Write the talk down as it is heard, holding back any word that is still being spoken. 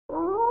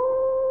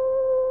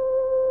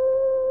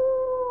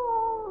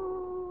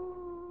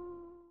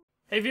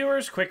Hey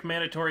viewers, quick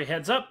mandatory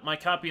heads up. My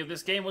copy of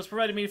this game was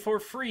provided me for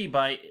free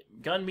by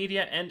Gun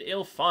Media and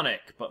Ilphonic,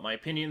 but my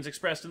opinions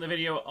expressed in the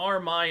video are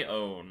my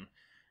own.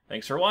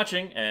 Thanks for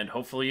watching, and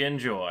hopefully you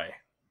enjoy.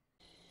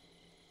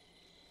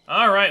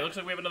 Alright, looks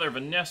like we have another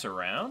Vanessa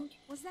round.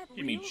 Was that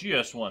Give real? me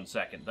just 1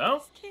 second,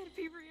 though. This can't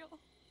be real.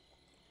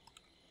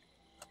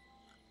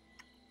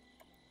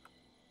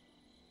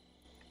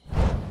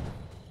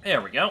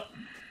 There we go.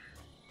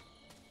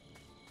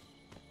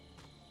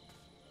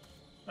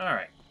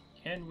 Alright.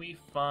 Can we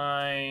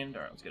find...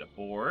 Alright, let's get a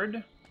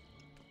board.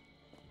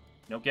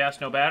 No gas,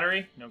 no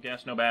battery. No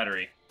gas, no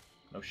battery.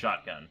 No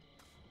shotgun.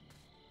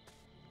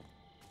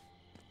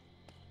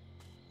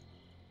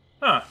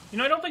 Huh. You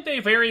know, I don't think they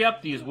vary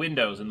up these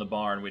windows in the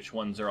barn, which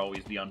ones are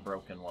always the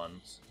unbroken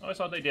ones. I always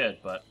thought they did,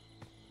 but...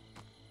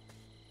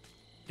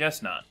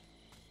 guess not.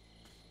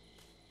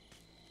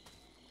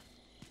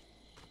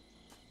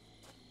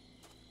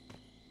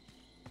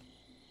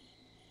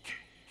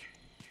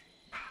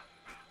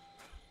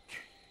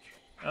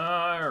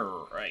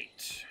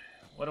 Alright.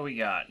 What do we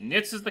got?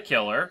 Nitz is the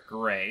killer.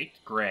 Great,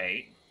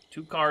 great.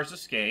 2 cars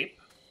escape.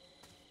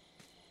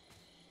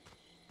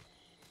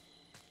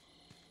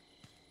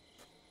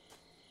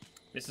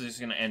 This is just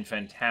going to end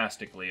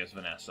fantastically as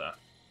Vanessa.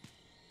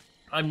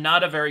 I'm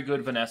not a very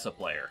good Vanessa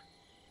player.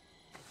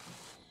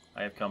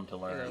 I have come to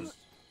learn.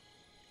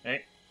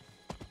 Hey.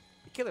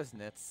 The killer's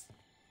Nitz.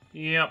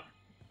 Yep.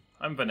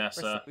 I'm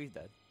Vanessa. He's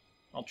dead.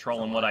 I'll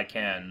troll him what I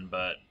can,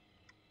 but...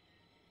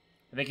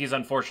 I think he's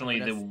unfortunately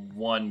the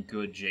one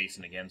good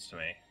Jason against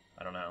me.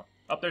 I don't know.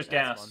 Oh, there's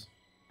gas.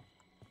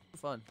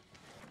 Fun.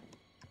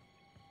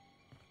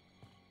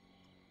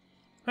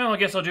 Well, I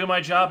guess I'll do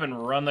my job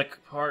and run the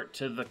cart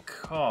to the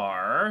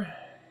car.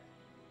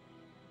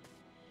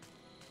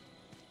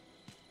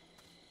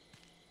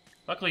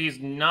 Luckily, he's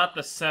not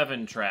the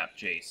 7-trap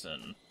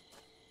Jason.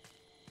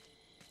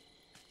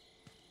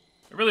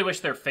 I really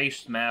wish their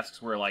face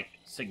masks were, like,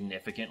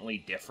 significantly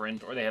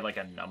different, or they had, like,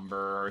 a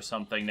number or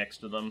something next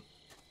to them.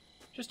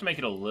 Just to make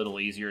it a little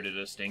easier to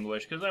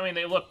distinguish, because, I mean,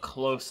 they look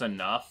close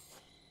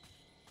enough.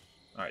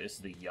 Alright, this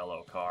is the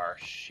yellow car.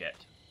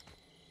 Shit.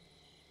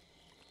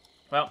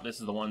 Well, this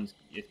is the one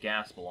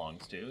gas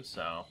belongs to,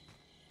 so...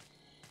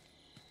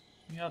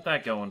 we got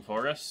that going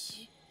for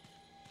us.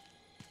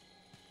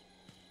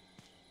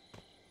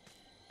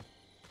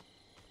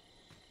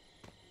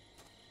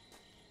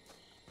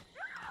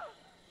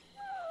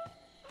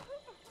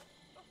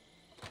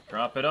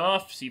 Drop it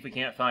off, see if we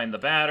can't find the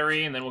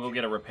battery, and then we'll go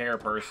get a repair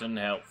person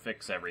to help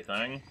fix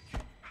everything.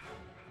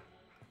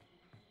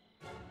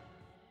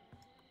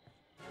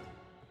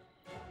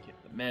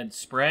 Get the med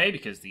spray,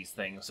 because these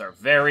things are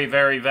very,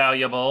 very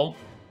valuable.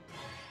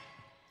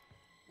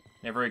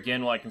 Never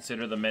again will I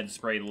consider the med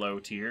spray low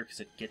tier, because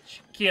it gets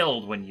you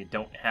killed when you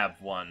don't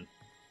have one.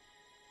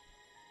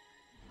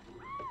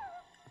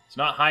 It's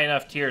not high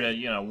enough tier to,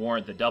 you know,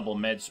 warrant the double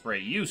med spray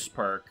use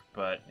perk,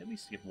 but at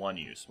least give one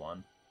use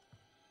one.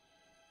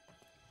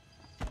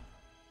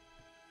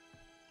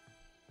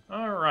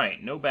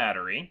 Alright, no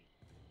battery.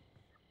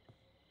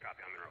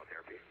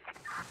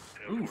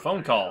 Ooh,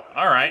 phone call.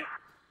 Alright.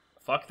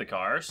 Fuck the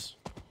cars.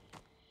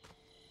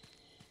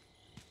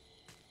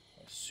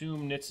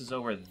 Assume Nitz is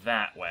over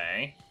that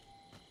way.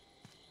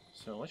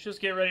 So let's just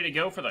get ready to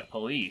go for the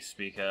police,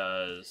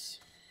 because...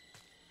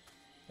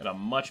 got a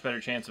much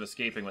better chance of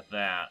escaping with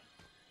that.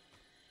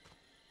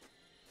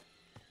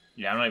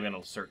 Yeah, I'm not even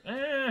gonna search...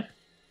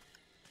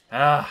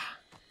 I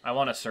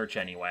want to search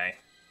anyway.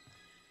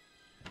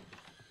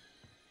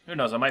 Who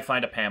knows, I might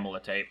find a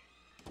Pamela tape.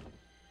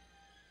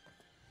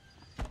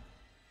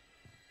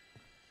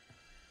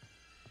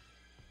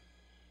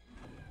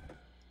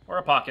 Or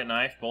a pocket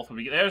knife, both would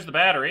be... there's the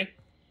battery!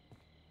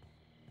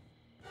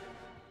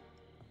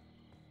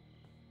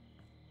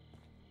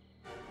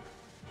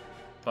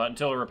 But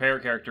until a repair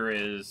character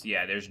is...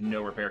 yeah, there's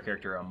no repair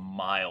character a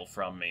mile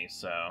from me,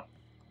 so...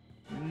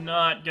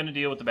 not gonna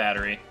deal with the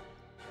battery.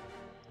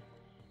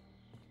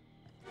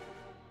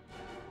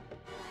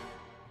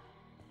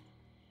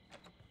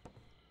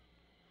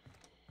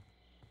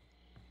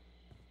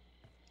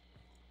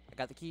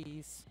 I got the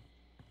keys.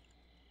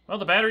 Well,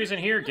 the battery's in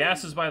here,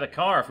 gas is by the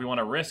car if we want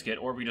to risk it,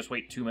 or we just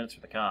wait 2 minutes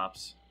for the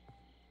cops.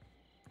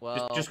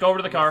 Well, Just go over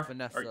to the car.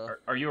 Vanessa.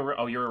 Are you a...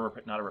 oh, you're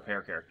not a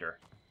repair character.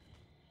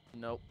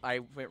 Nope, I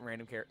went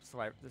random character.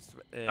 So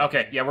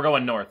Okay, yeah, we're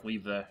going north.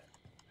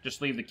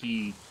 Just leave the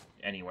key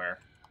anywhere.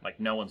 Like,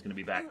 no one's gonna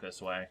be back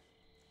this way.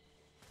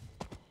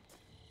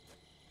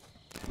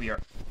 We are...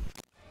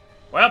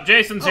 well,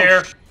 Jason's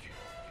here!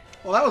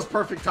 Well, that was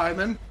perfect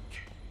timing.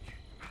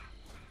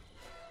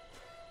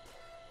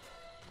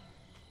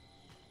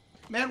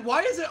 Man,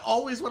 why is it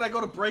always when I go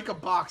to break a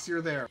box,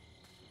 you're there?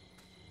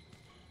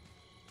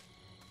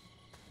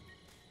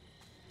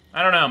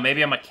 I don't know,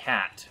 maybe I'm a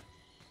cat.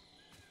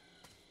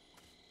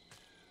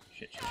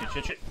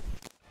 Shit.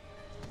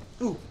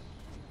 Ooh,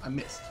 I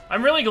missed.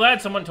 I'm really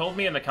glad someone told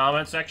me in the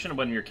comment section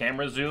when your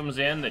camera zooms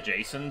in that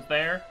Jason's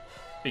there.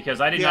 Because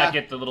I did not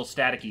get the little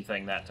staticky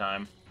thing that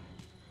time.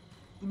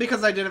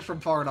 Because I did it from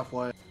far enough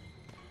away.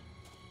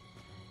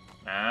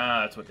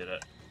 Ah, that's what did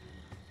it.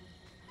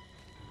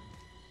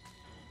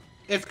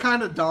 It's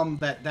kind of dumb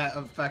that that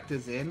effect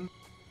is in.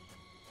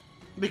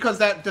 Because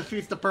that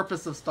defeats the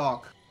purpose of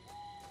stock.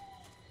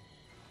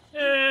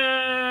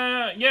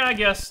 Yeah, I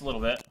guess a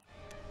little bit.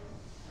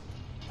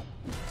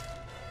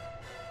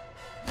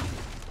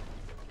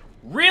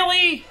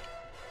 Really?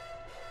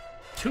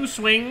 2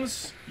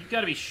 swings? You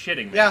gotta be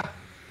shitting me. Yeah,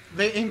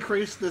 they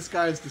increased this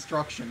guy's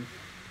destruction.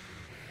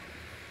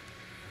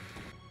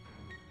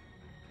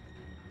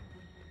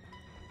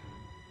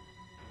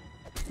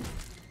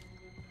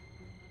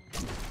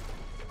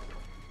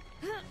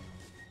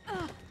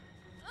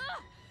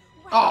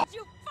 Oh.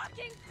 You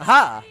fucking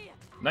Aha!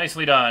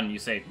 Nicely done, you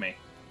saved me.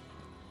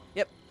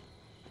 Yep.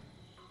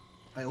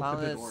 I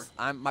opened the door.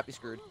 I might be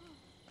screwed.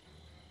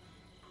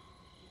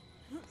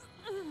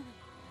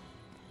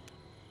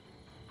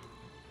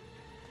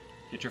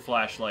 Get your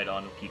flashlight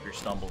on and keep your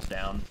stumbles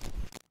down.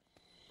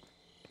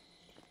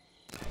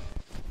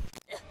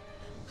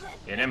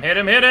 Hit him, hit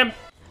him, hit him!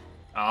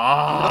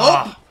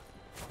 Ah!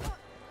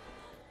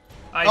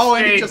 Oh,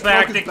 and he I stayed just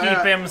back broke to his keep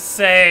back. him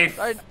safe.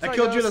 Sorry, I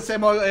killed you the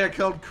same way I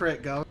killed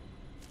Crit, Go.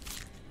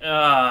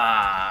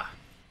 Ah.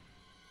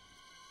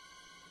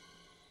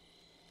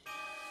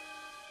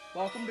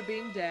 Welcome to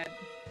being dead.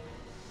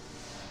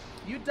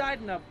 You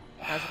died in a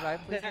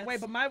that way,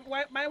 but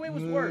my way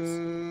was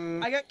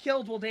worse. I got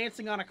killed while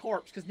dancing on a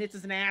corpse because Nitz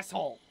is an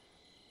asshole.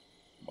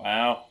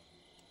 Wow.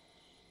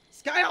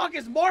 Skyhawk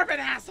is more of an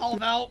asshole,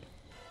 though.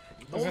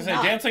 I was gonna say,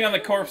 dancing on the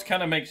corpse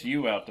kind of makes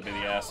you out to be the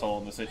asshole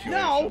in the situation.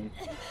 No,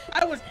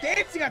 I was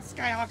dancing on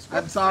Skyhawk's corpse.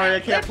 I'm sorry,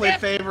 I can't play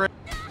favorite.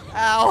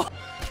 Ow!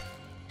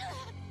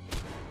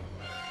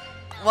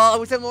 Well, I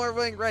was in more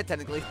wearing red,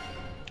 technically.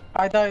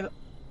 I died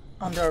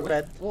under a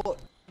bed. Well,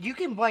 you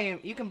can blame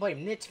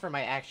Nitz for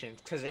my actions,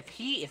 because if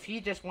he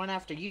just went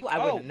after you,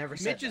 I would have never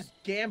said Mitch is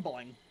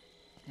gambling.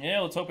 Yeah,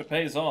 let's hope it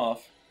pays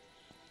off.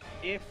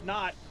 If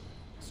not,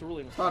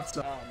 Cerulean was. Thought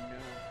so. Oh no.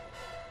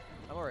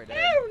 I'm already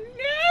dead. Oh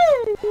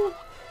no!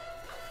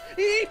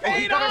 He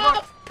paid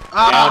off.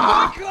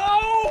 Ah!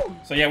 Go!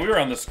 So yeah, we were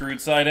on the screwed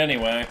side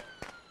anyway.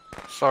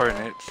 Sorry,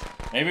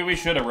 Nitz. Maybe we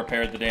should have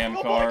repaired the damn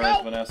Go, car, boy,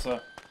 go!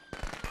 Vanessa.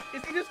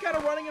 Is he just kind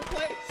of running in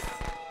place?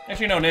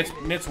 Actually, no,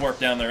 Nitz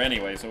warped down there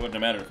anyway, so it wouldn't have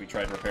mattered if we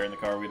tried repairing the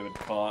car, we'd have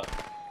been caught.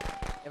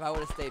 If I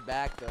would have stayed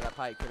back, though, I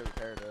probably could have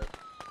repaired it.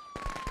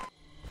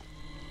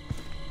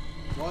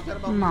 What was that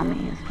about?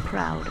 Mommy is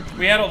proud of you.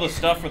 We had all the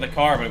stuff for the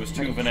car, but it was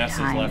 2 It's Vanessas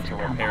time left to to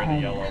come repair the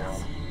home. yellow one.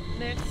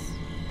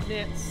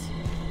 Nitz.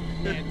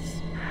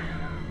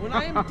 When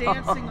I am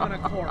dancing on a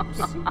corpse,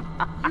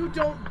 you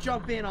don't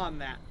jump in on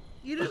that.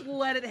 You just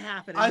let it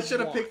happen. I should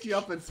have picked you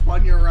up and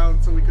spun you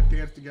around so we could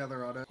dance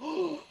together on it.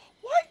 Why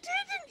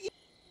didn't you?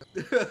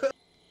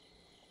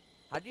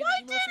 How'd you Why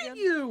do this didn't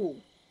again? you?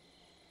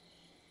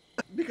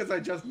 Because I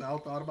just now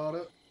thought about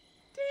it.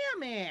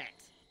 Damn it!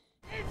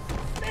 It's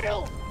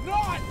still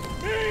not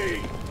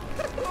me!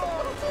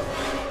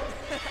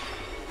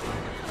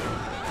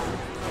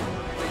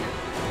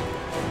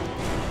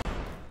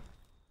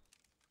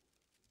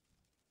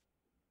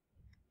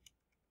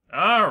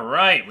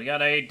 Alright, we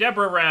got a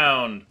Deborah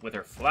round with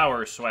her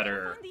flower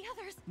sweater. The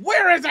others.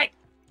 Where is it?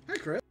 Hi,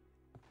 Chris.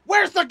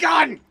 Where's the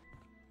gun?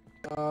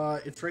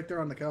 It's right there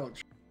on the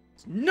couch.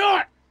 It's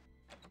not!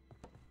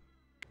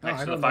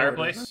 Next I to don't the know where it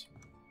fireplace. is.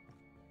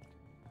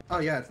 Oh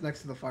yeah, it's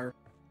next to the fire.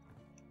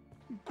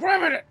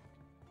 Grab it!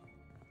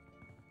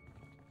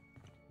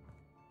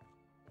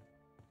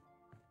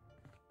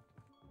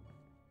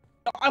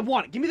 I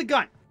want it. Give me the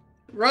gun.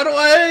 Run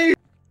away!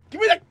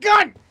 Give me the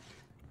gun!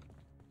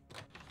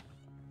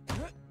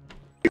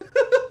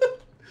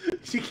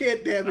 She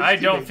can't damage. I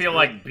don't teammates, feel Chris.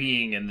 like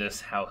being in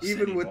this house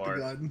even anymore. with the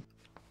gun.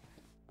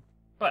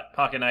 But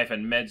pocket knife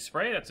and med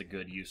spray, that's a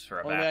good use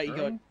for a Oh yeah, bathroom.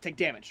 you go take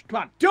damage.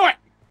 Come on, do it!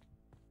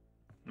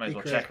 Might as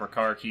well Hey, check for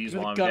car keys Give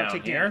me while the I'm gun and down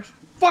take here. damage.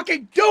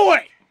 Fucking do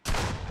it!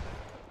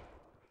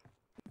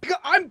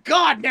 I'm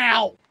God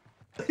now!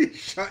 He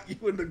shot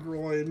you in the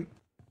groin.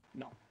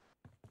 No, Is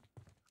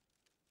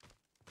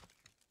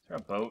there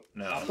a boat?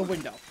 No. out the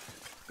window.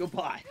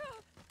 Goodbye.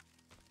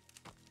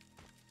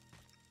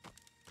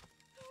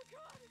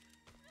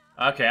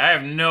 Okay, I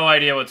have no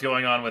idea what's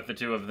going on with the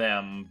 2 of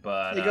them,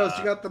 but... He goes,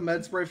 you got the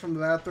med spray from the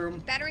bathroom?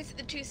 Batteries at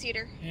the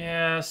 2-seater.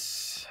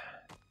 Yes...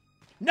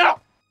 No!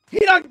 He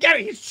doesn't get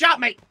it! He shot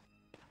me!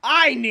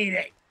 I need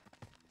it!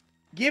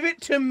 Give it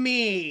to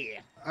me!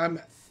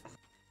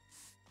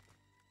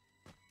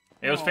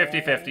 It was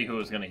 50-50 who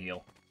was gonna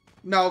heal.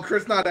 No,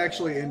 Chris not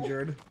actually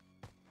injured.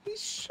 He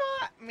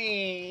shot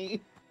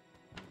me!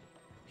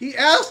 He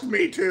asked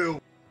me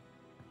to!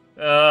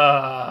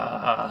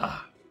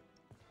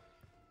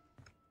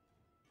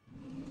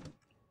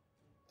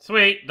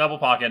 Sweet, double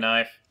pocket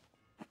knife.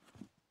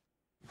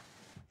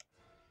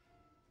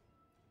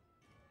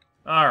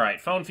 Alright,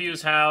 phone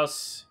fuse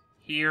house,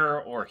 here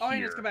or Oh, hey,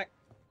 here. let's go back.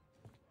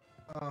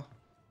 Oh,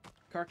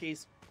 Car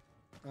keys.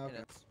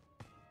 okay.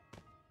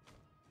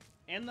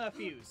 And the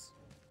fuse.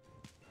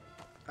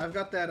 I've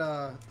got that,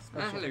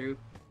 special... hello.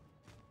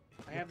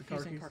 I have the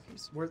fuse and car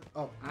keys. Where?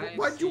 Oh, I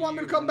why'd you see want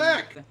me to come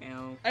back? What the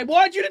hell? I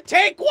want you to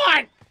take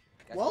one!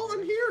 Well,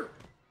 I'm here.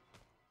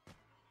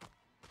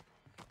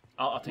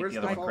 I'll take Where's the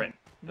other the one, phone? Crit.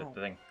 No.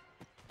 The thing.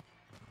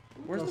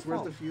 Where's the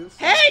phone? the fuse?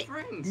 Hey!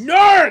 Friends.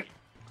 Nerd!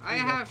 I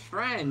have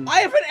friends. I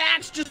have an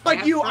axe just like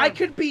have you. I friends.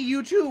 could be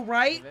you too,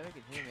 right? Maybe I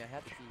could hear me. I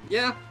had the keys.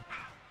 Yeah.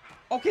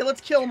 Okay,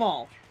 let's kill them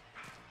all.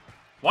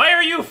 Why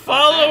are you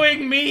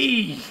following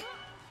me?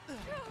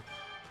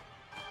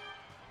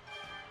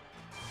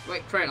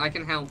 Wait, Trent, I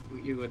can help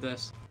you with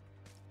this.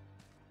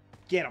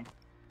 Get him.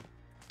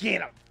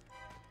 Get him.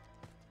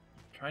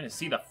 Trying to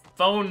see the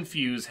phone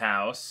fuse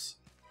house.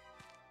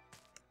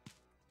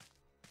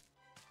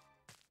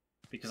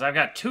 Because I've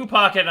got 2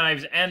 pocket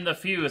knives and the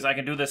fuse, I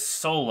can do this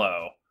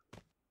solo.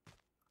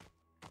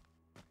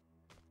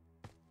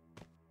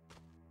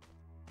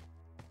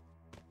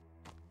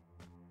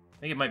 I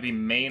think it might be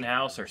main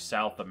house or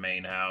south of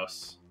main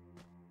house.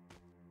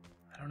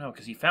 I don't know,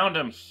 because he found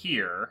him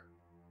here.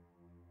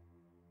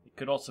 It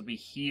could also be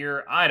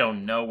here. I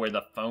don't know where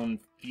the phone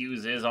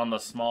fuse is on the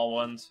small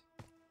ones.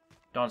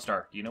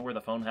 Dawnstar, do you know where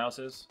the phone house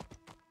is?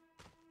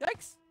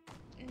 Yikes!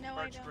 No,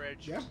 I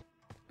don't. Yeah.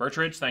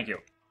 Birchridge, thank you.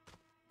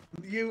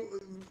 You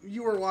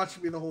were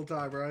watching me the whole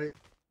time, right?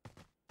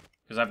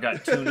 Because I've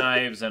got 2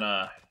 knives and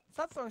a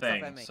Stop throwing stuff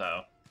at thing, me.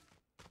 so...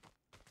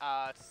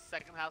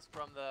 Second house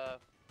from the...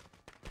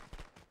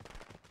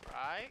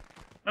 Right?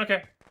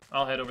 Okay,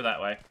 I'll head over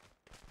that way.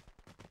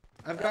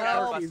 I've It's got got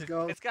a car keys, busted-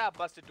 go. It's got a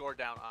busted door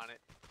down on it.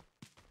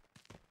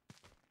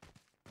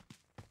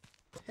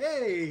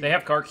 Hey! They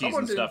have car keys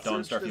Someone and stuff,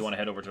 didn't Dawnstar, search if you this- want to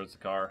head over towards the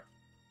car.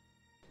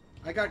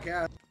 I got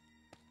gas.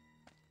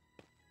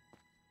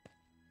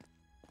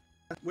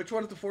 Which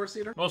one is the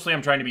 4-seater? Mostly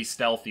I'm trying to be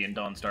stealthy in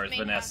Dawnstar's Main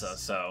Vanessa,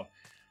 house. so...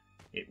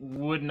 It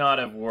would not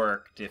have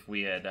worked if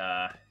we had,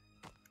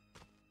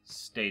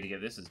 stayed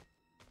together. This is...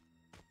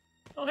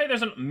 Oh, hey,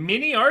 there's a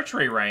mini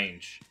archery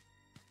range!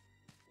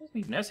 Doesn't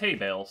even has hay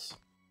bales.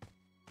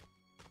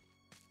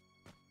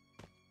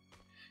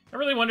 I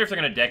really wonder if they're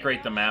gonna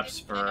decorate the maps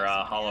for,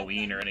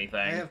 Halloween or I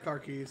anything. have car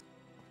keys.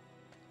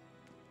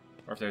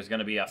 Or if there's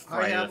gonna be a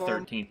Friday have, the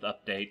 13th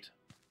update.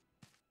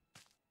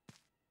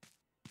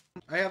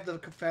 I have the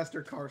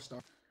faster car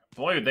start.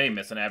 Boy, would they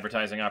miss an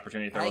advertising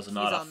opportunity if there was Yikes,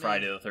 not he's a on me.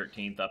 Friday the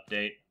 13th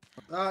update.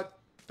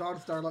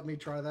 Dawnstar, let me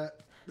try that.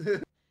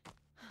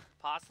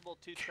 Possible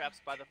 2 traps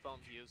by the phone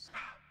fuse.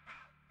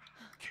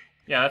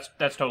 Yeah,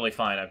 that's totally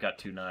fine. I've got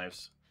 2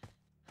 knives.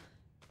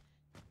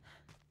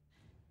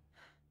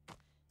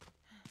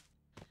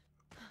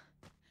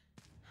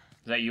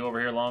 Is that you over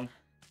here, Long?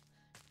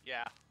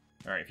 Yeah.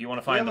 Alright, if you want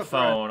to We find have the a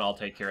friend. phone, I'll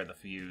take care of the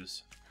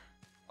fuse.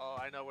 Oh,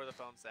 I know where the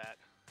phone's at.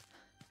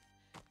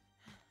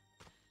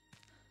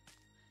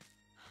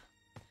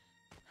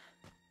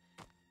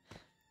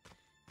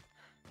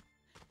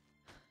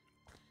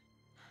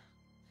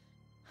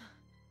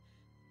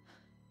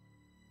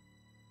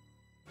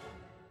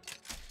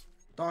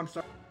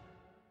 Dawnstar.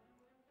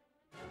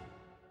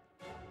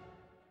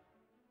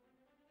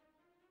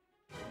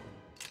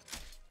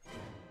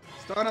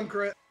 Stun him,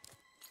 crit.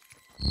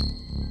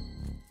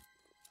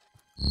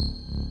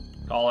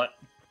 Call it.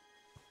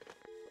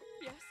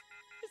 Yes?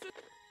 Is it...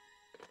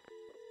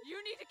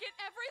 You need to get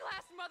every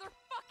last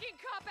motherfucking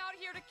cop out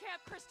here to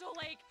Camp Crystal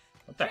Lake.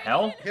 What the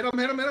hell? Hit him,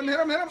 hit him, hit him, hit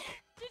him, hit him!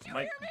 Did you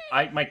My,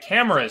 hear me? my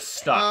camera is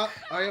stuck.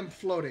 I am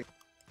floating.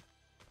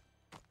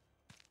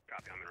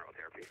 Copy, I'm in route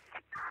therapy.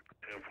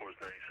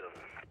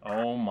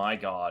 10-4-97. Oh my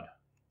god.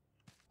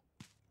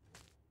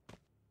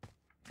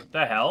 What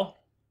the hell?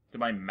 Did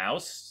my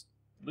mouse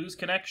lose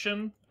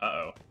connection?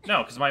 Uh-oh.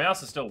 No, because my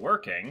mouse is still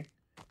working.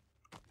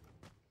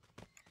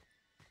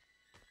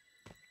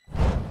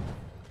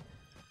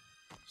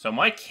 So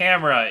my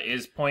camera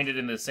is pointed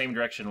in the same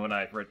direction when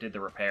I did the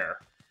repair.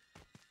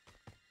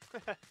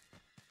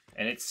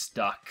 And it's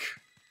stuck.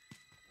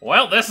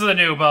 Well, this is a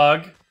new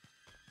bug.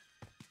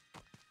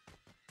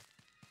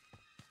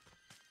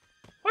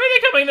 Why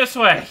are they coming this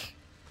way?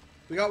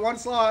 We got 1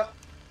 slot.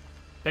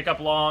 Pick up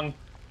Long.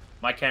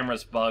 My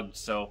camera's bugged,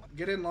 so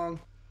Get in, Long.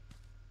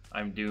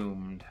 I'm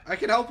doomed. I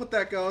can help with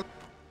that, Ghost.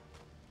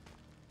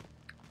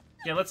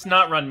 Yeah, let's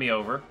not run me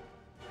over.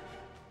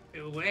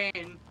 You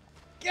win.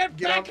 Get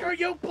Get back out. here,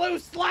 you blue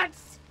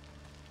sluts!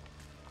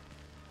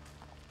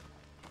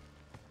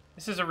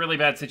 This is a really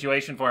bad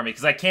situation for me,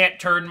 because I can't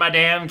turn my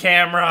damn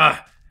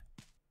camera!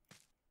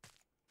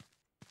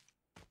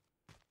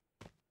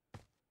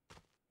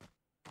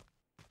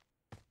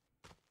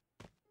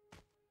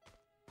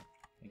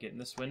 Can I get in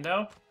this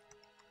window?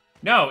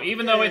 No,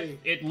 even though Yay.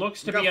 it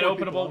looks to We be an got 4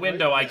 people openable out, right?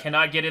 window, I Yeah.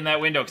 cannot get in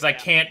that window, because I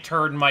can't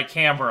turn my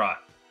camera.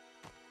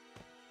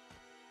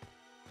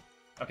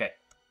 Okay.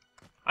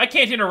 I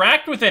can't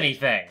interact with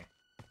anything!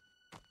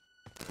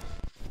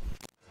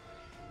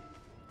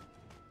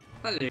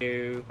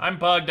 Hello. I'm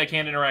bugged, I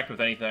can't interact with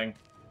anything.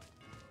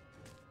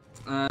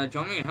 Do you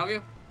want me to help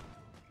you?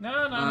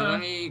 No, no, no. Let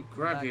me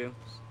grab you.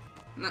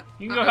 No,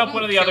 You can go help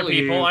one of the other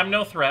people. I'm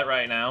no threat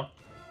right now.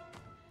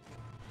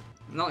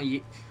 Not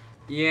you.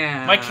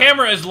 Yeah. My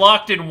camera is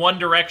locked in one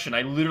direction.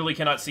 I literally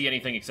cannot see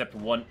anything except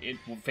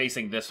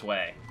facing this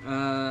way.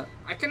 I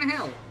can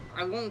help.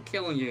 I won't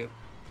kill you.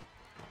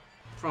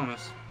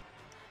 Promise.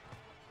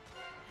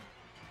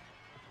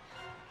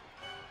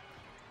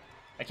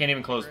 I can't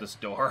even close this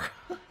door.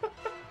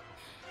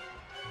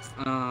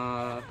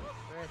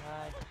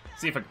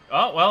 See if I...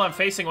 Oh, well, I'm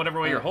facing whatever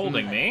way you're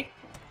holding me.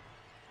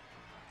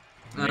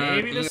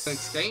 Maybe this...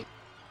 escape?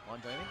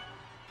 One joining?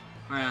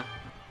 Oh, yeah.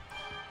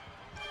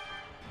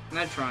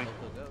 Let's try.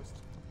 Ghost.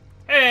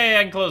 Hey,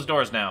 I can close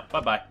doors now.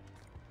 Bye-bye.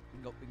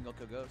 We can go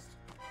kill Ghost.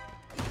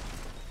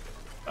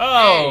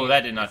 Oh, Hey.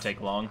 that did not take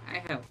long. I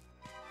help.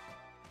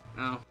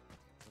 Oh.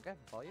 Okay,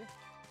 follow you.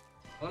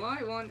 All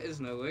I want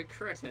is know where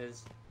Crit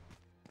is.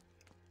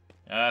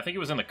 I think it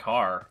was in the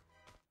car.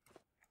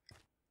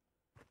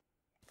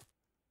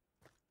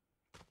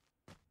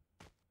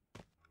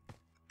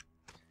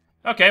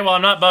 Okay, well,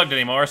 I'm not bugged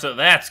anymore, so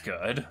that's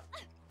good.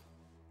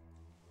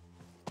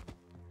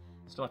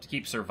 Still have to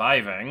keep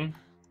surviving.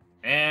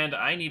 And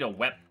I need a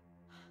weapon.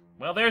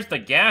 Well, there's the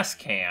gas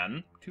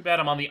can. Too bad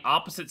I'm on the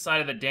opposite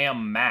side of the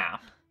damn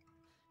map.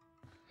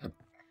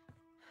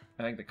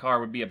 I think the car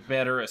would be a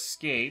better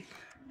escape.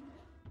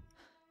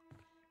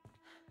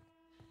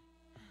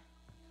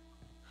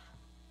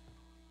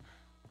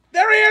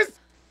 There he is!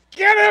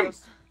 Get him!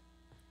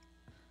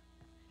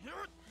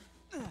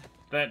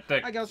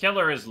 The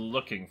killer is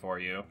looking for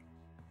you.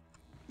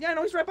 Yeah,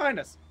 no, he's right behind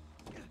us.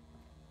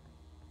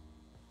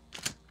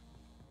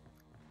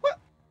 What?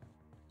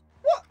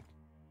 What?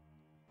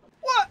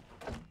 What?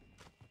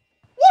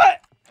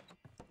 What?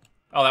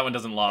 Oh, that one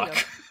doesn't lock.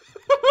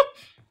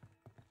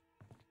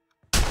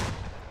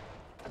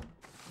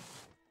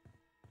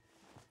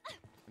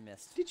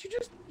 Missed. Did you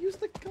just use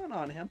the gun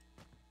on him?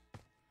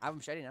 I have a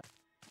machete now.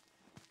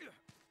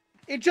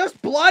 It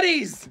just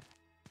bloodies!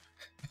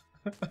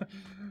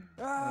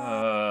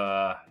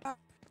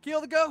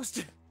 Kill the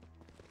ghost!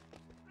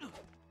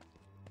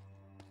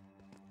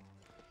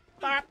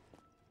 Bop.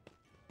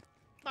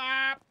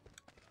 Bop.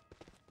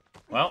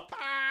 Well,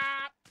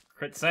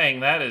 Crit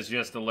saying that is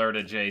just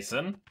alerted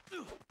Jason.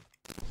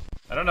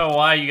 I don't know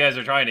why you guys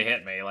are trying to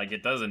hit me. Like,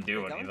 it doesn't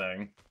do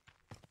anything.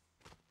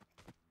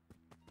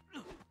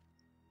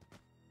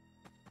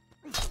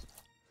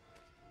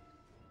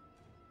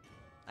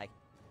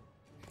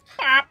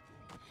 Bop.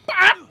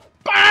 Bop.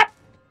 Bop.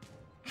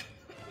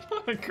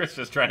 Chris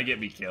just trying to get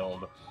me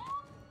killed.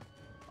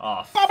 Oh,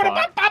 Bop. fuck.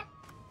 Bop.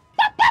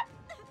 Bop.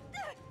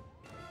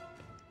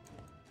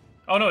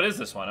 Oh, no, it is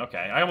this one. Okay.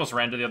 I almost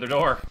ran to the other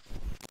door.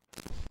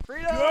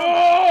 Freedom!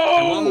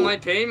 I want my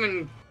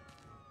payment.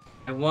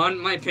 I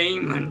want my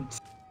payment.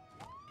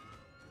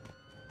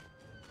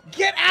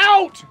 Get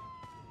out!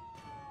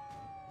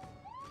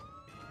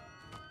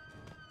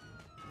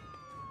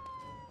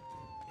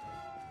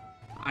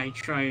 I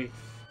try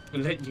to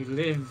let you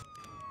live.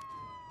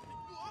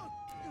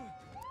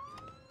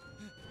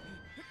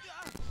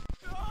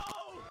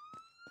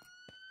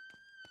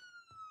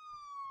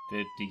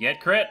 Did he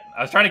get Crit?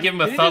 I was trying to give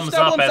him a Did he just thumbs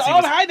stumble up as he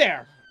himself? was... Oh, hi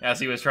there! As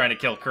he was trying to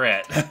kill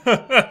Crit.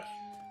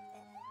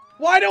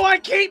 Why do I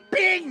keep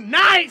being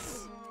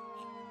nice?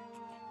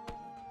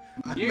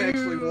 I'm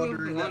actually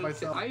wondering that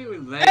myself.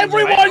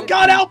 Everyone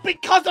got out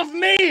because of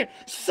me!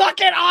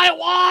 Suck it, I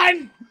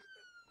won!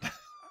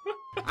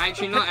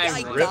 Actually, not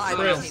everyone.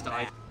 Someone else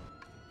died.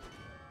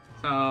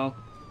 So...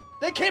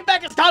 They came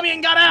back as Tommy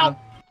and got out!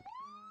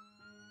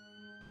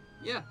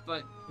 Yeah,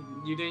 but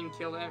you didn't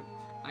kill them.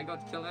 I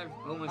got to kill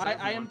almost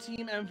everyone. I am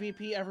team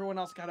MVP, everyone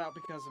else got out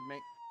because of me.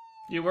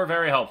 You were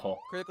very helpful.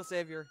 Critical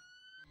savior.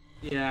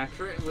 Yeah,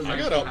 Crit was I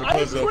got out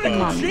because of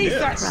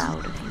Jesus!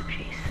 Proud of you,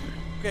 Jason.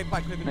 Okay,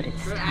 fine, critical. But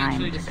it's Crit time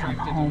actually to come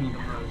distracted me home the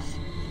now. most.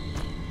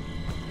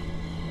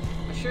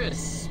 I should have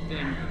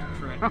spin with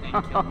Crit and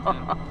killed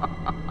him.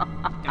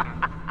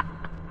 Damn.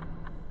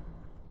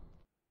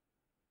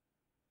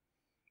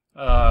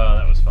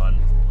 That was fun.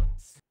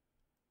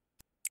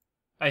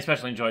 I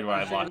especially enjoyed where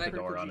I locked the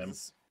door on him.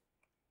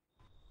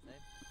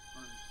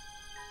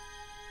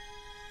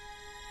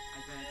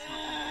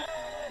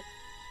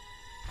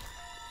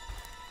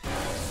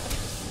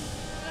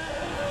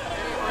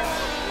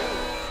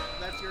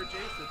 That's your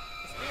Jason.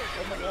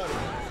 Oh my god.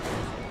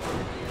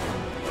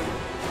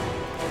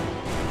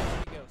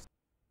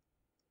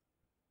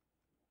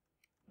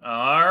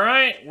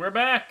 Alright, we're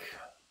back.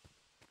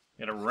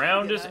 Get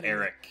around is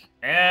Eric.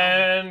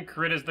 And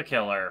Crit is the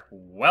killer.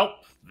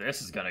 Welp,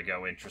 this is gonna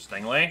go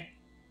interestingly.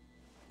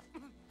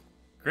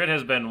 Crit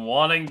has been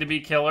wanting to be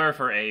killer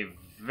for a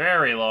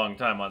very long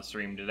time on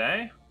stream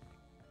today.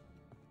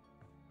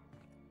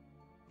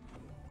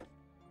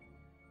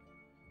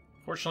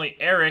 Fortunately,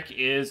 Eric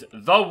is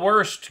the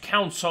worst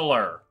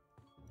counselor.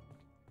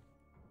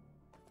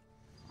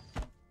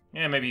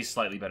 Yeah, maybe he's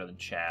slightly better than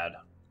Chad.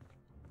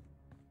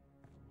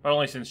 But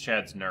only since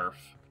Chad's nerf.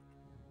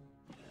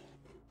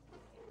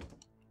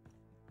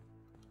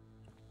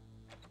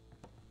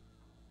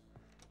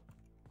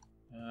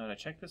 Did I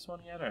check this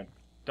one yet? I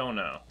don't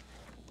know.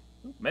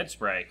 Ooh, med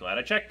spray. Glad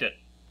I checked it.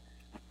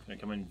 It's gonna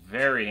come in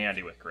very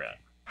handy with Crit.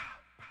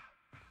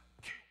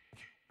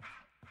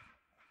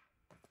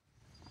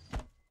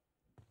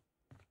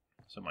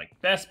 So my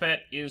best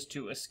bet is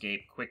to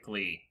escape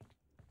quickly.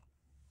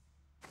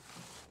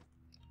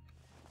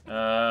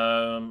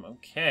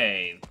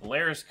 Okay.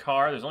 Blair's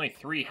car, there's only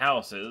 3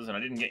 houses, and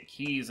I didn't get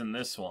keys in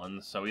this one,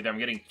 so either I'm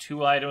getting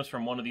 2 items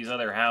from one of these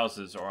other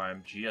houses, or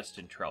I'm just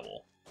in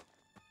trouble.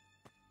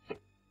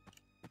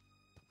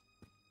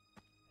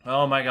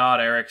 Oh my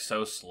god, Eric's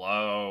so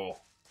slow.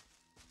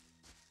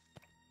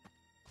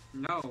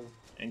 No.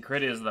 And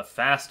Crit is the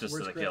fastest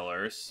Where's of the Crit?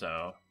 killers,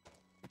 so...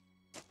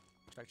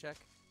 Check.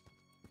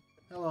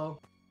 Hello.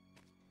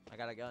 I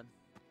got a gun.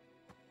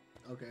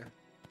 Okay.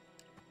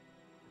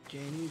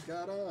 Janie's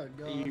got a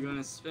Are you gun.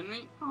 gonna spin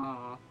me?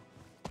 Aw.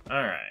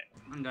 Alright.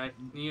 And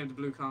you have the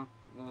blue car.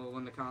 Well,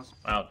 when the car's.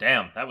 Wow,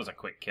 damn, that was a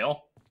quick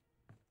kill.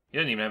 He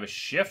doesn't even have a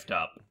shift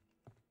up.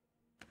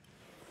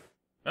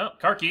 Oh,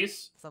 car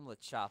keys. Some of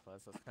the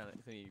choppa, so it's gonna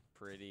be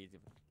pretty.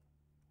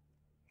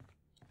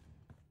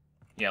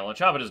 Yeah, La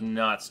Chapa does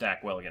not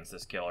stack well against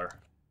this killer.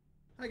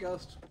 Hi,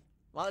 Ghost.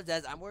 While it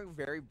does, I'm wearing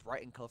very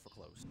bright and colorful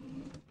clothes.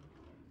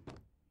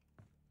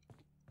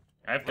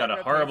 I've got a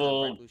Red pants and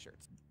horrible, bright blue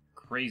shirts.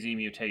 crazy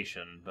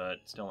mutation, but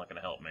still not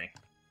gonna help me.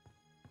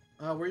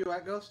 Where you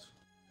at, Ghost?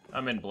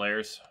 I'm in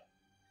Blair's.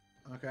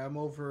 Okay, I'm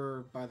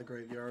over by the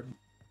graveyard.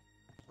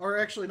 Or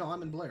actually, no,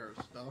 I'm in Blair's,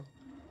 though.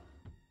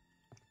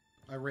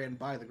 I ran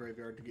by the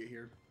graveyard to get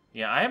here.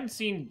 Yeah, I haven't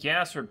seen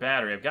gas or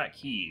battery. I've got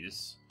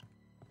keys.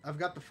 I've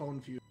got the phone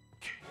fuse.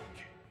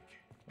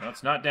 Well,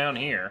 it's not down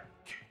here.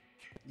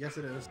 Yes,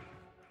 it is.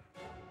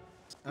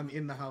 I'm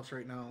in the house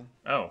right now.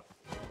 Oh.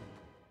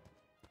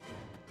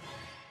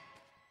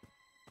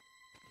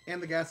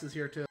 And the gas is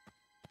here, too.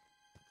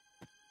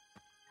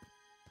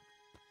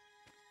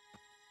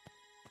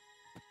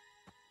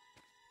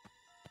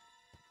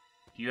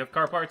 Do you have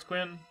car parts,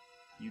 Quinn?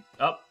 You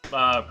up?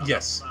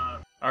 Yes.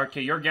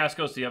 Okay, your gas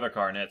goes to the other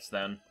car, Nits,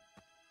 then.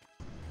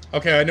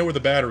 Okay, I know where the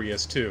battery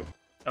is, too.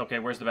 Okay,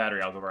 where's the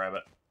battery? I'll go grab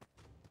it.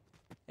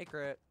 Hey,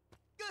 Crit.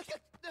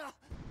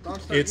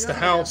 It's the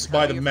house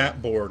by the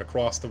map board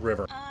across the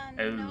river. No,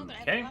 but I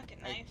have Okay. a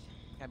pocket knife.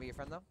 Can I be your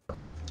friend though?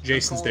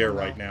 Jason's there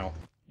right now.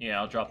 Yeah,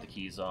 I'll drop the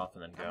keys off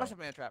and then How go. much of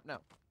a man trap? No.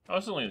 Oh,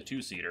 it's only the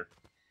 2-seater.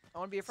 I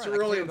want to be a It's friend. I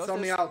can tell you Cerulean, what sell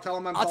ghost me is. out. Tell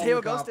him I'm I'll tell calling you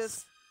the what ghost cops.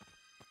 is.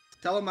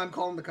 Tell him I'm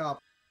calling the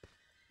cops.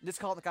 Just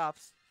call the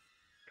cops.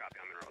 Copy,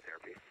 I'm in route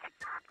therapy.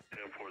 Air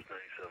Force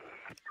 97.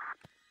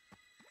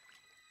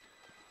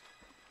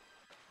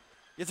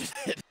 Yes, it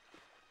did.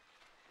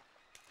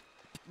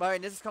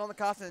 Byron, this is calling the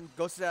cops and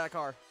ghost is out of the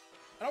car.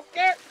 I don't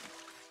care.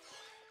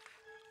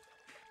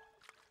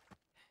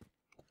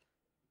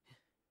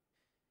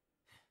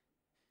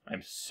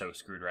 I'm so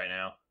screwed right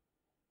now.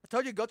 I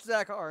told you ghost is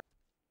out of the car.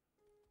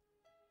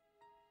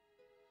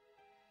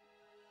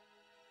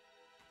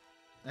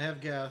 I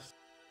have gas.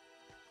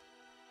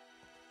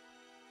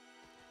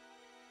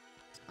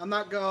 I'm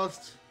not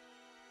Ghost.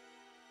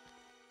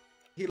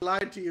 He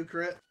lied to you,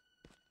 Crit.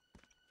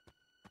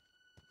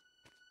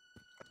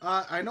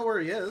 I know where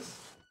he is.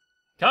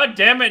 God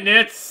damn it,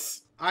 Nits!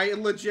 I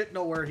legit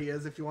know where he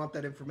is if you want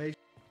that information.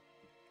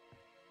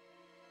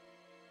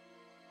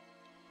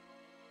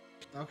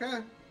 Okay.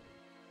 I'm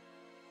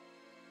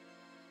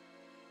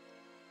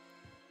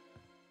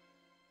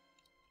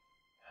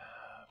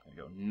gonna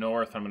go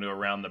north. I'm gonna go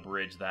around the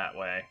bridge that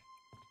way.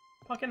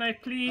 Pocket knife,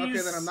 please! Okay,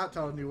 then I'm not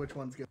telling you which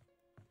one's good.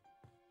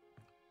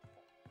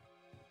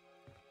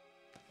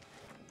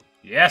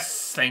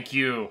 Yes, thank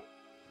you!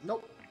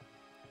 Nope.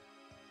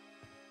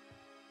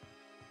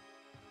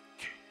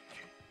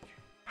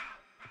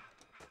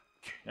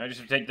 Now I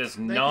just have to take this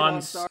you, Lone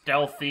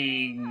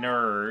non-stealthy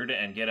nerd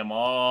and get him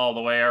all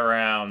the way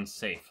around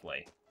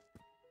safely.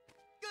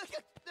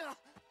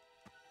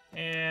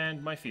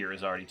 And my fear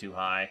is already too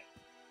high.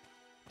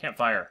 Can't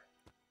fire.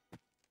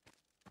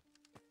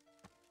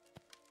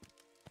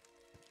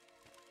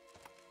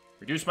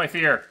 Reduce my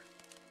fear.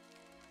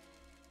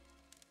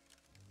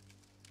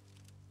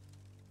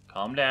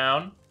 Calm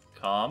down.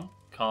 Calm.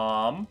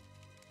 Calm.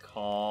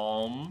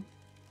 Calm.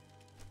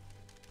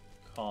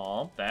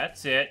 Calm.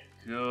 That's it.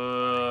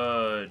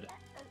 Good.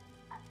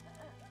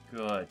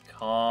 Good.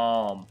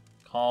 Calm.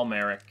 Calm,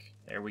 Eric.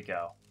 There we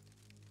go.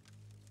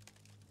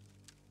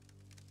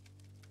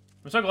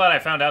 I'm so glad I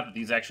found out that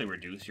these actually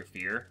reduce your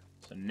fear.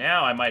 So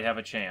now I might have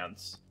a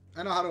chance.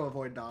 I know how to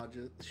avoid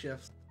dodges,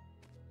 shifts.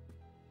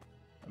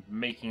 I'm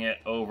making it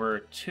over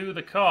to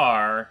the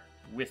car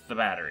with the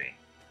battery.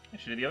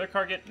 Actually, did the other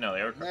car get... No,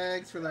 the other car...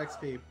 Thanks for the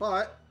XP,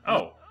 but...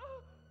 Oh.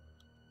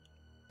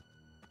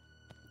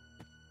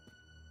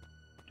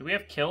 Do we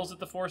have kills at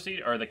the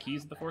 4-seater? Or the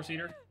keys at the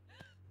 4-seater?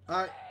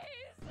 I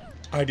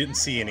didn't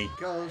see any.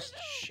 Ghost.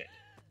 Shit.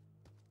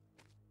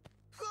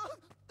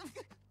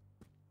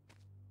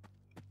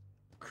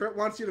 Crit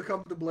wants you to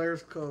come to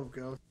Blair's Cove,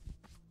 Ghost.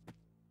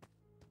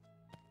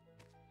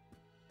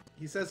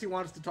 He says he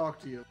wants to talk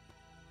to you.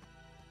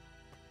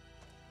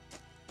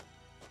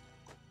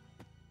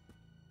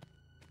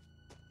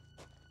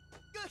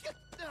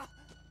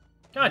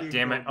 God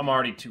damn it, I'm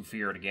already too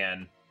feared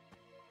again.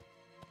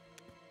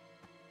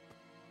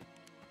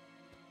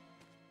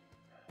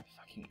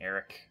 Fucking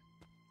Eric.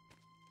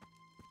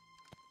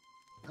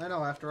 I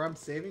know, after I'm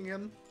saving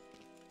him.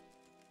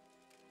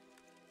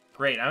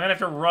 Great, I'm gonna have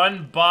to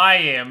run by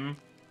him.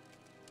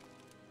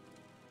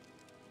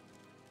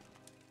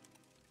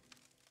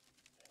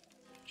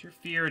 Put your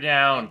fear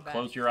down.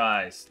 Close your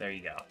eyes. There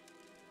you go.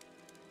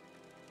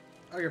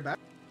 Oh, you're back?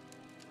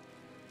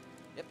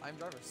 Yep, I'm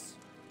Jarvis.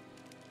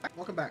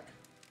 Welcome back.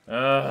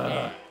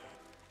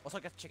 Also, I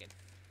got chicken.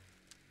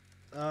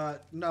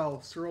 No,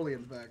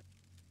 Cerulean's back.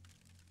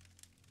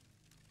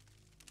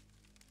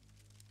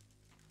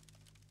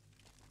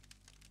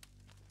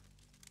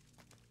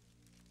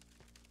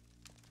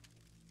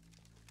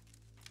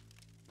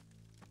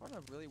 What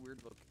a really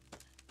weird look.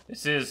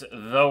 This is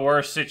the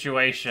worst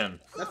situation.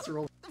 That's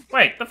Cerulean.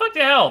 Wait, the fuck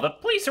the hell? The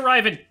police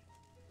arrive in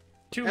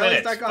 2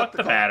 minutes. I got Fuck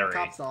the battery.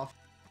 Cops off.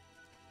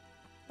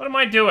 What am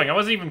I doing? I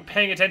wasn't even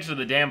paying attention to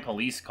the damn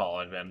police call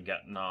I'd been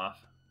getting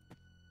off.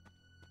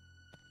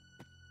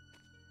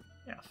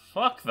 Yeah,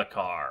 fuck the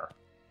car.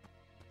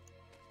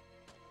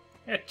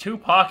 I got 2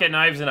 pocket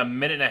knives in a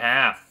minute and a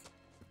half.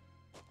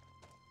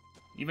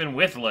 Even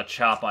with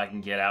LeChop, I can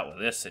get out with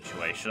this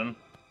situation.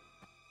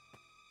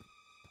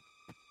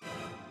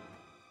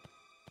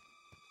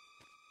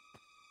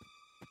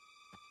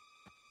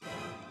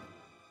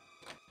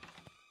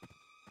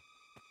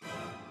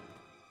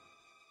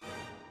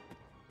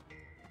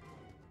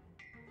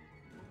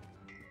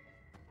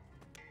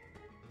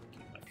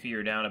 Keep my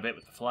fear down a bit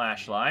with the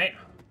flashlight.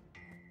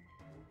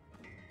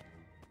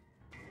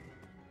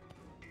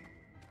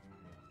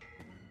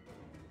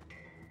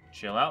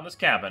 Chill out in this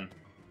cabin.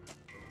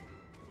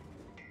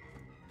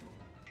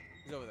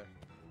 He's over there.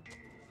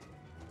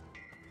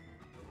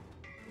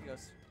 He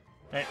goes.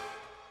 Hey.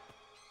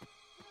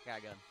 Got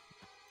a gun.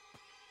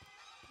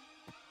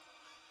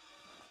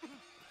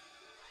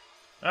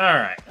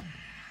 Alright.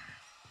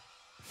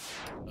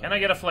 Can I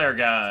get a flare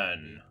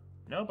gun?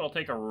 Nope, I'll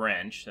take a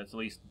wrench. That's at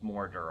least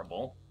more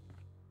durable.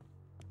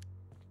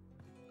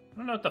 I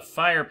don't know if the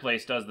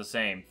fireplace does the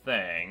same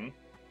thing.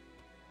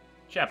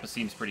 Chappa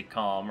seems pretty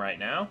calm right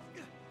now.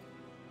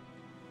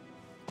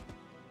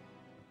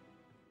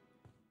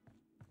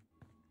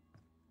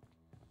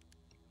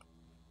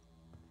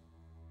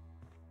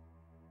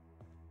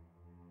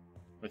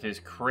 With his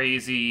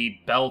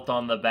crazy belt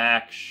on the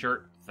back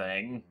shirt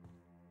thing.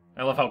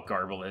 I love how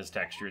garbled his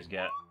textures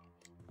get.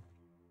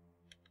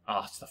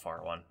 Oh, it's the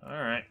far one.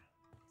 Alright.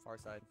 Far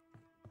side.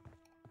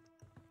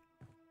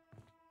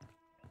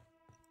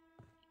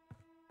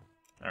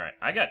 Alright,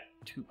 I got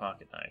 2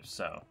 pocket knives,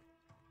 so...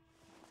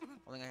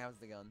 Only thing I have is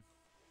the gun.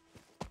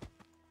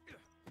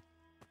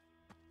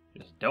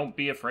 Just don't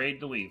be afraid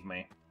to leave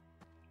me.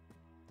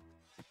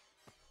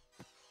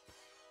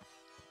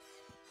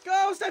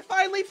 Ghost, I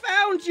finally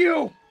found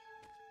you!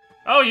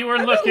 Oh, you were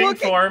looking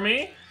for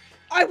me?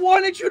 I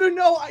wanted you to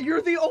know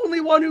you're the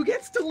only one who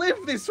gets to live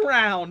this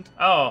round.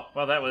 Oh,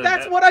 well that was...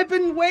 That's what I've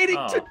been waiting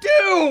to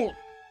do!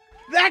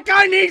 That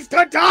guy needs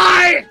to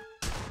die!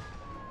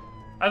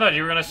 I thought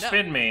you were gonna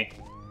spin me.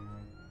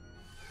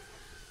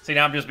 See,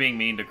 now I'm just being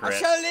mean to Chris. I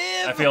shall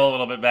live! I feel a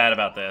little bit bad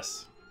about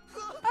this.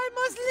 I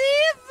must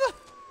live!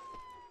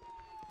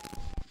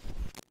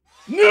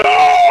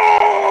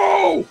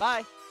 No!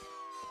 Bye.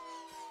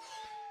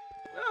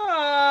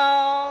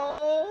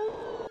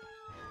 Oh.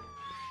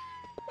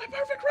 My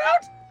perfect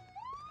round?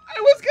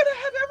 I was gonna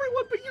have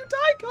everyone, but you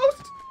die,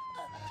 Ghost!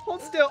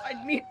 Hold still, I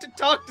need to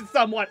talk to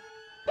someone!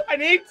 I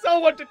need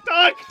someone to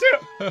talk to!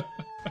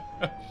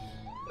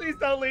 Please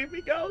don't leave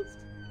me, Ghost!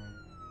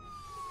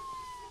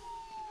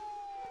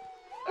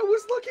 I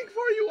was looking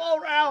for you all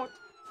round!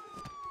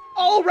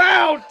 All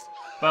round!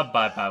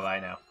 Bye-bye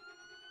now.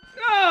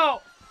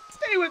 No!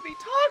 Stay with me,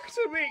 talk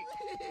to me!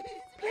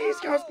 Please,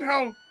 Ghost,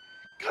 no!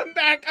 Come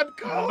back, I'm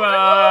cold!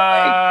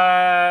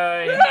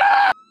 Bye!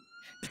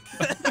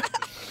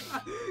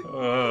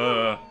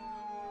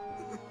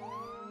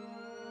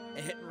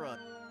 Hit and run.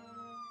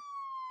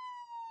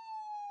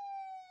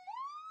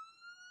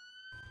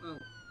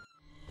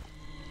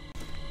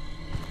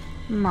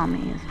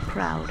 Mommy is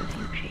proud of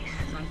you, Jason.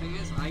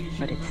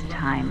 But it's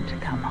time to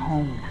come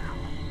home now.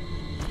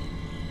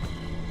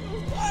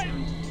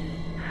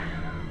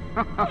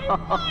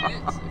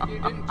 If you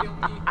didn't kill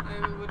me,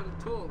 I would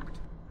have talked.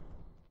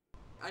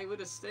 I would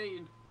have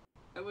stayed.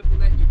 I wouldn't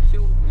let you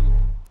kill me.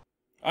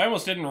 I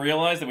almost didn't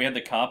realize that we had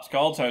the cops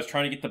called, so I was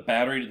trying to get the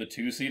battery to the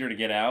 2-seater to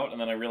get out,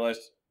 and then I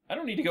realized I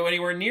don't need to go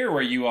anywhere near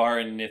where you are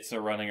and Nits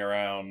are running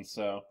around,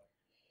 so...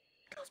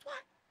 Ghost, why?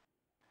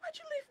 Why'd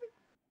you leave me?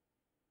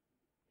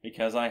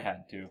 Because I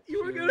had to.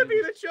 You were gonna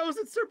be the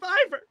chosen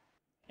survivor!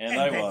 And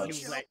I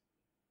was.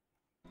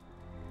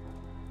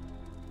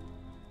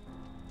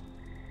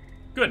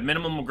 Good,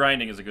 minimum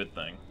grinding is a good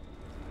thing.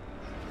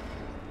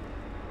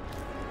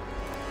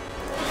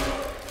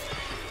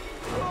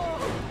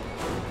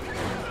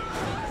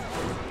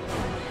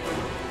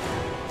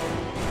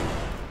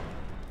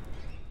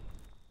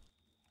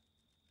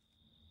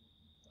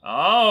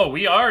 Oh,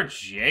 we are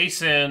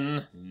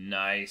Jason.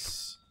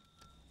 Nice.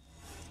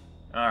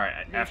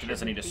 Alright, after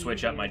this I need to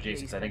switch up my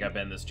Jason, because I think I've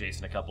been this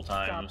Jason a couple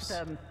times.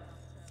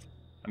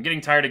 I'm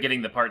getting tired of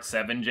getting the Part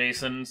 7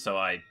 Jason, so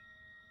I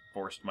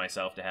forced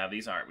myself to have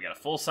these. Alright, we got a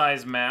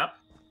full-size map.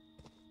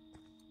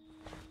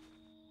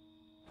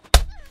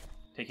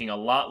 Taking a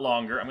lot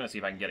longer. I'm gonna see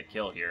if I can get a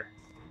kill here.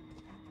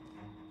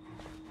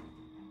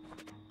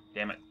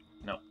 Damn it.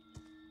 No.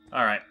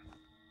 Alright.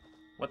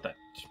 What the...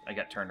 I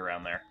got turned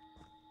around there.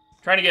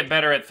 Trying to get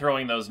better at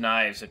throwing those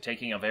knives, so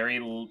taking a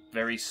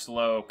very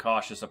slow,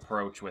 cautious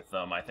approach with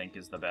them, I think,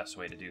 is the best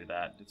way to do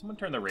that. Did someone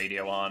turn the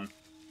radio on?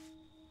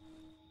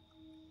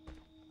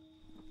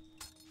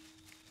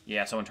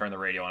 Yeah, someone turned the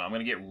radio on. I'm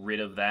going to get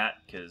rid of that,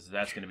 because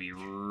that's going to be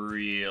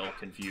real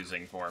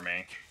confusing for me.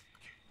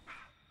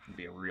 I'm going to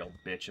be a real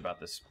bitch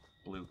about this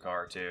blue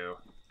car, too.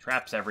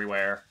 Traps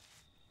everywhere.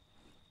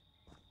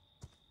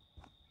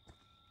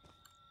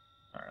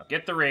 Alright, I'll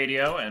get the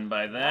radio, and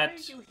by that... Why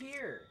are you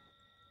here?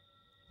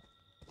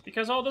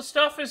 Because all the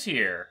stuff is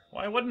here.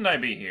 Why wouldn't I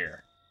be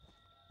here?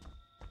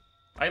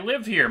 I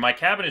live here. My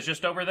cabin is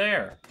just over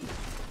there.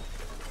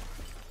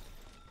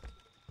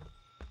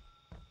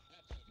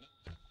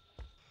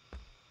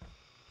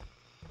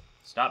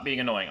 Stop being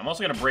annoying. I'm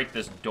also going to break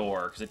this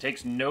door, because it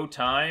takes no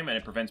time, and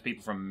it prevents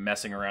people from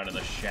messing around in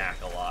the shack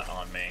a lot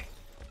on me.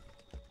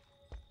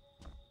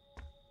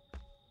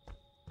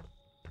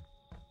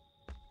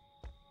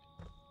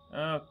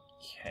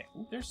 Okay.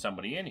 Ooh, there's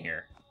somebody in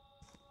here.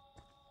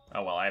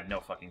 Oh, well, I have no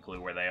fucking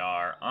clue where they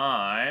are.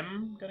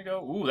 I'm gonna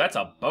go... Ooh, that's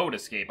a boat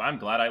escape. I'm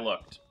glad I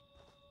looked.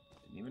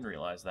 Didn't even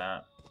realize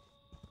that.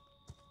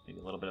 Maybe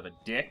a little bit of a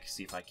dick.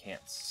 See if I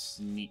can't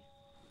sneak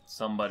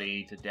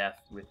somebody to death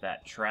with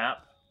that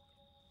trap.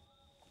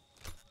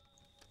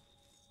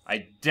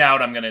 I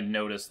doubt I'm gonna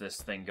notice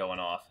this thing going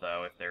off,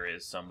 though, if there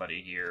is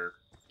somebody here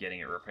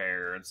getting it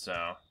repaired,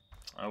 so...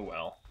 Oh,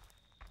 well.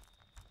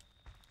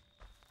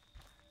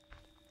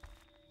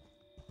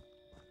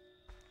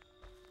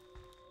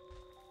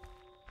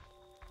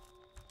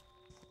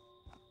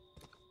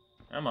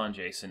 Come on,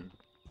 Jason.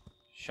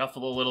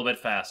 Shuffle a little bit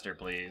faster,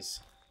 please.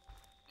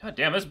 God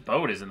damn, this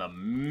boat is in the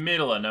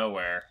middle of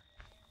nowhere.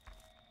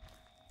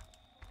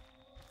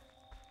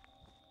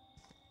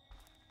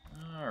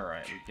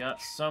 Alright, we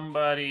got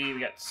somebody...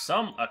 We got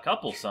a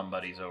couple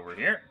somebodies over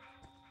here.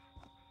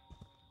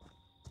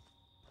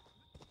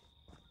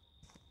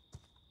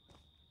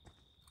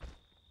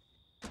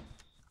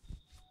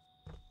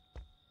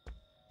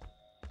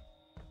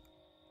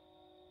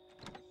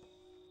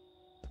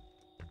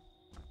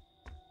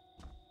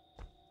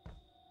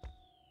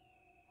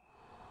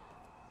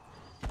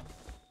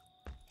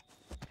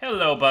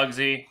 Hello,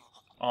 Bugsy.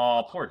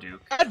 Aw, poor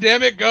Duke. God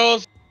damn it,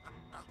 Ghost!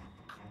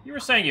 You were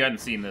saying you hadn't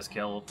seen this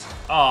kill.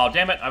 Oh,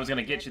 damn it, I was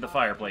gonna get you the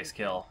fireplace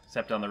kill,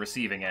 except on the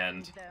receiving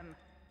end.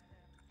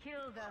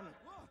 Kill them.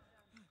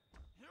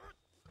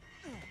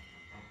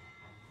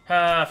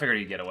 I figured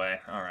he'd get away.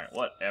 Alright,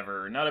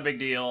 whatever. Not a big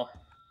deal.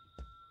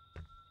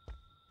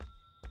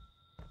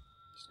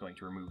 Just going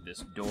to remove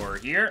this door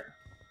here.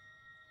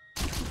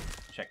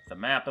 Check the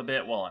map a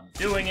bit while I'm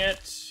doing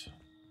it.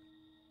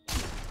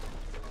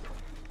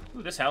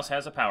 Ooh, this house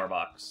has a power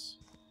box.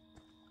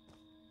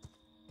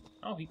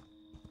 Oh,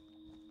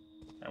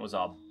 that was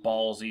a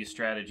ballsy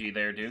strategy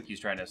there, Duke. He's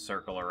trying to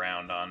circle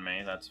around on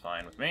me. That's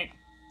fine with me.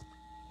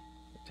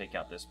 Take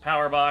out this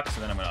power box,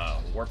 and then I'm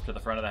gonna warp to the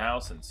front of the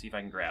house and see if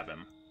I can grab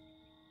him.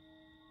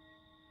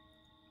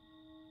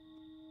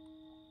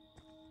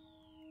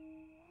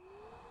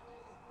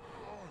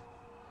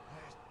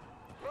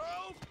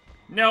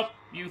 Nope,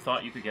 you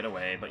thought you could get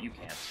away, but you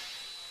can't.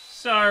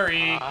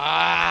 Sorry.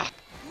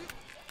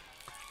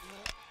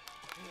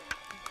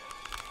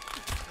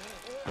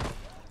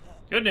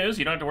 Good news,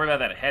 you don't have to worry about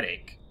that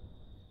headache.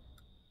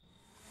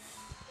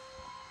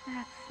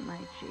 That's my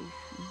Jason.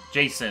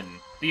 Jason,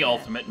 the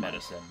ultimate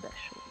medicine.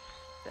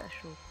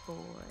 Special boy.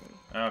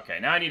 Okay,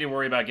 now I need to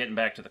worry about getting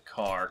back to the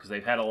car, because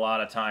they've had a lot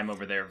of time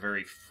over there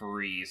very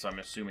free, so I'm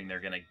assuming they're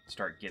going to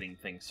start getting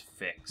things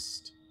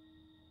fixed.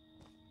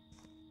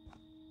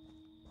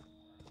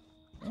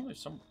 Oh, there's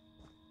some...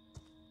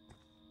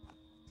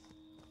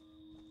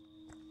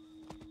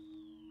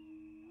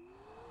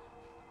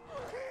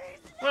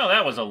 Well,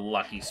 that was a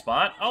lucky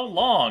spot. Oh,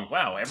 long.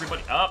 Wow,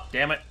 everybody... Oh,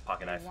 damn it.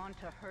 Pocket knife. I want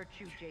to hurt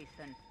you,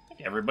 Jason.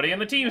 Everybody in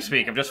the team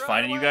speak. I'm just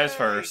finding you guys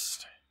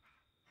first.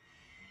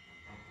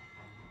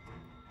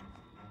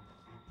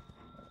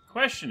 The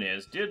question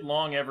is, did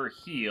Long ever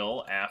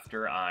heal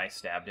after I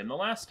stabbed him the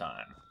last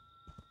time?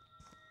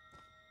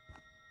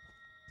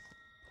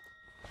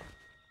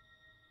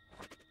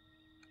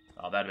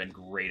 Oh, that'd have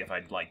been great if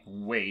I'd, like,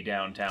 way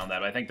downtown that.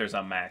 But I think there's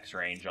a max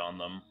range on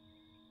them.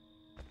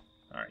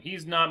 Alright,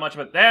 he's not much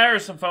of a...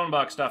 There's some phone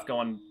box stuff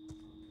going...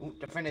 Ooh,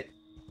 defend it.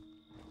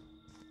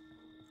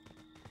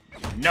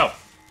 No!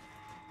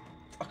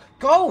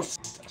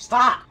 Ghost!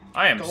 Stop!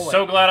 I am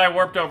so glad I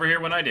warped over here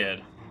when I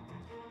did.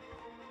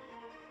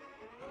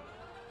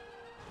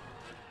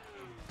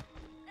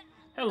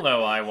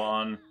 Hello,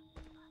 Iwan.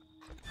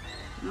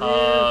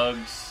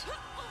 Hugs.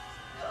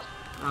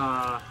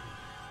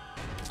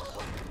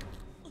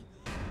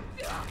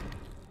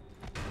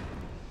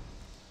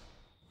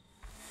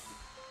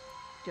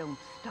 Don't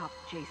stop,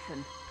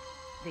 Jason.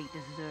 They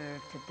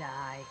deserve to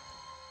die.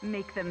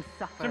 Make them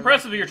suffer. It's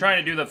impressive that you're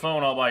trying to do the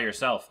phone all by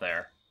yourself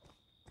there.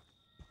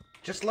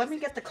 Just let me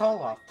get the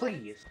call off,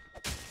 please.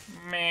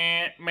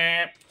 Meh,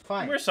 meh.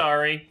 Fine. We're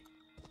sorry.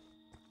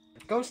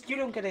 Ghost, you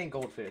don't get any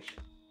goldfish.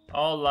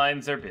 All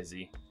lines are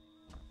busy.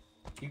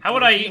 How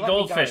would I eat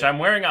goldfish? I'm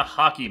wearing a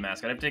hockey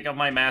mask. I'd have to take off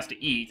my mask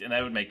to eat, and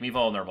that would make me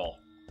vulnerable.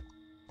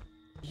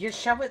 You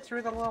shove it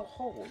through the little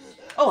holes.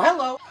 Oh,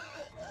 hello!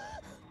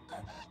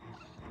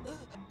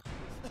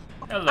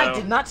 Hello. I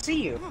did not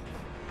see you.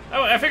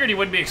 Oh, I figured you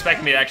wouldn't be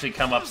expecting me to actually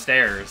come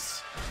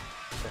upstairs.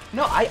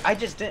 No, I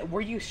just did.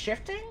 Were you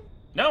shifting?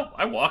 No,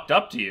 I walked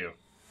up to you.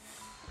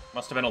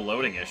 Must have been a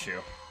loading issue.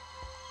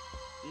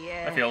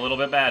 Yeah. I feel a little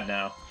bit bad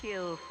now.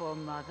 Kill for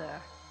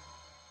mother.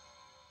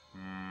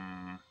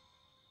 I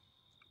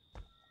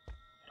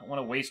don't want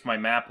to waste my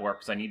map warp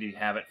because I need to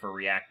have it for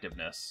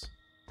reactiveness.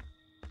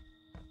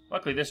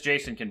 Luckily, this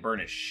Jason can burn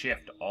his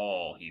shift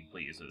all he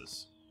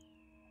pleases.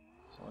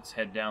 So let's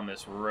head down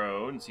this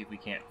road and see if we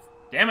can't...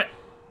 Damn it!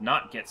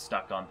 Not get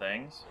stuck on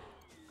things.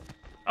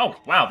 Oh,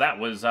 wow, that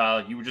was,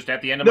 you were just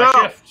at the end of my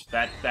shift.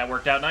 That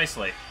worked out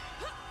nicely.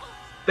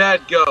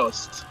 Bad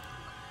ghost.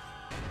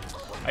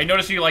 I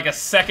noticed you like a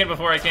second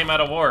before I came out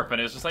of warp, and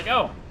it was just like,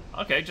 oh,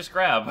 okay, just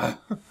grab. How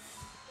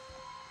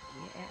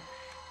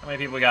many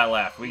people we got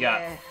left? We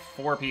got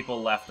 4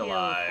 people left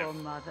alive. Kill for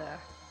mother.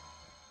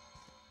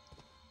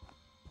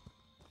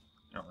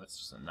 Oh, that's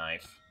just a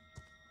knife.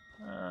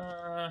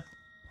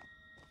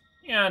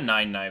 Yeah,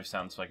 9 knives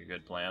sounds like a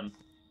good plan.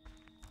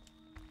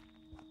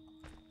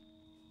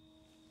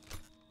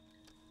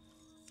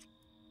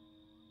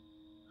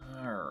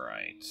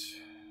 Alright.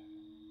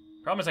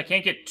 Problem is I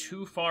can't get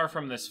too far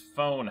from this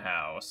phone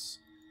house.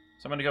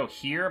 So I'm gonna go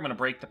here, I'm gonna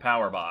break the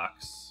power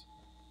box.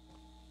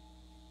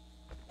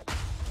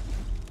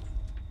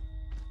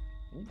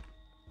 Ooh.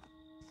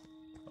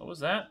 What was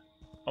that?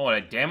 Oh, and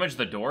I damaged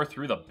the door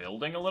through the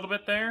building a little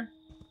bit there?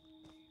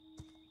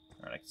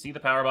 Alright, I can see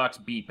the power box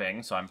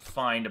beeping, so I'm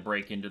fine to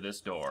break into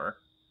this door.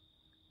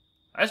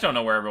 I just don't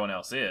know where everyone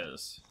else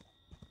is.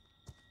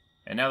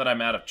 And now that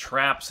I'm out of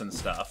traps and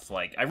stuff,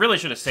 like, I really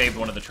should have saved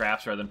one of the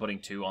traps rather than putting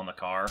 2 on the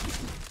car.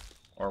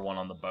 Or 1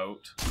 on the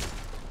boat.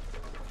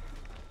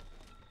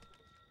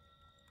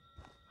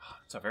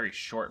 It's a very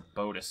short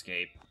boat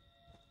escape.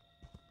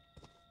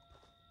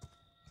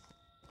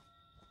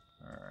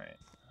 Alright.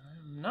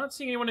 I'm not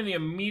seeing anyone in the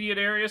immediate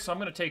area, so I'm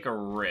going to take a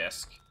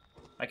risk.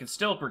 I can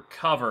still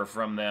recover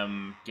from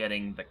them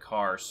getting the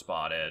car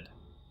spotted.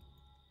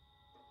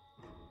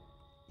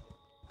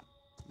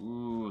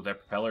 Ooh, their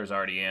propeller's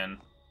already in.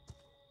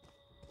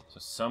 So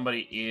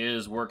somebody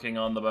is working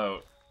on the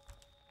boat.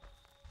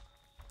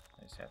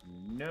 I just have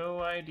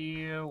no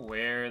idea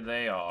where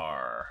they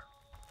are.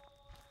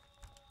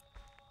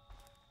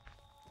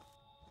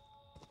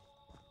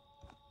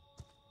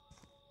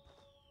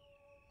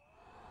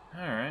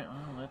 Alright,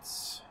 well,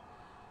 let's...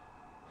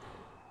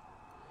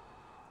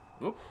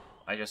 Oop,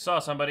 I just saw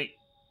somebody.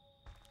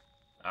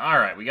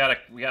 Alright, we got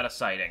a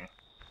sighting.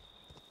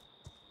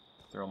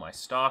 Throw my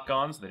stock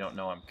on so they don't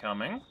know I'm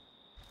coming.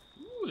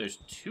 Ooh, there's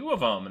 2 of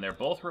them, and they're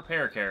both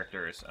repair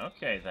characters.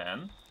 Okay,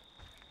 then.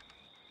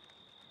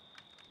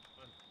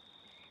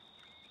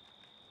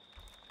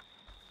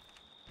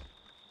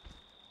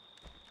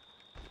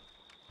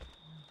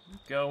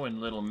 Going,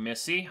 little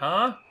missy,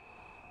 huh?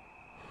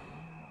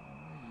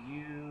 Where are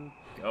you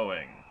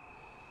going?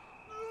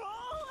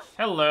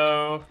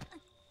 Hello.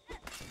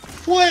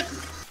 What?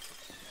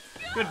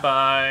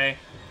 Goodbye.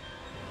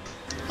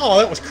 Oh,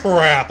 that was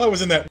crap. I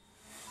was in that...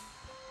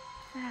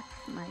 That's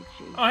my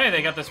Jason. Oh, hey,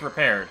 they got this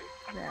repaired.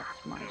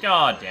 That's my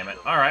God damn it.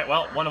 Alright,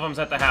 well, one of them's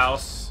at the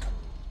house,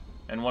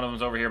 and one of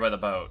them's over here by the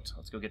boat.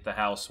 Let's go get the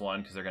house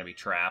one, because they're going to be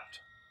trapped.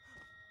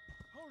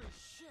 Holy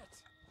shit!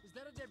 Is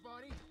that a dead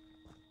body?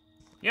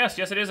 Yes,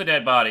 it is a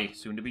dead body.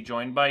 Soon to be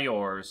joined by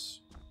yours.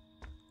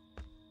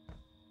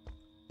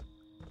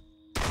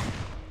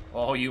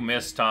 Oh, you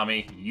missed,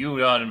 Tommy. You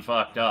done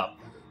fucked up.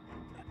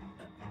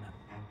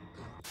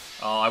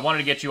 Oh, I wanted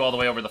to get you all the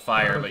way over the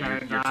fire, but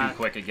you're too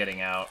quick at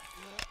getting out.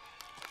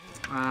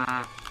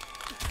 And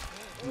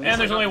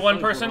there's only one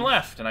person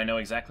left, and I know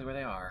exactly where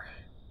they are.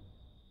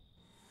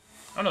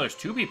 Oh no, there's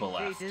 2 people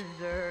left. They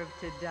deserve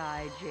to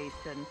die,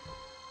 Jason.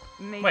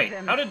 Make Wait,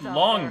 them how did suffer.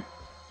 Long...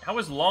 How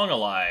is Long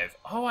alive?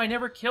 Oh, I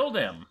never killed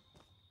him.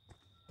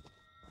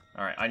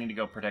 Alright, I need to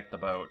go protect the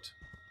boat.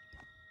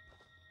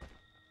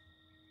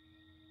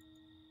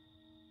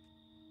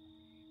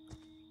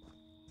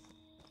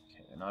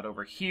 Okay, they're not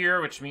over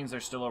here, which means they're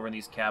still over in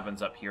these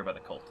cabins up here by the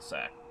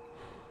cul-de-sac.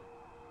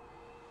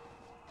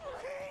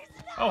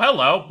 Oh,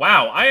 hello.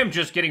 Wow, I am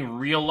just getting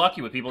real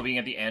lucky with people being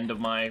at the end of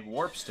my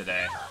warps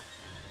today.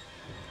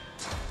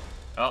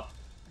 Oh,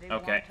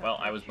 okay. Well,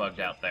 I was bugged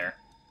out there.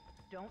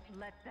 Don't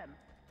let them.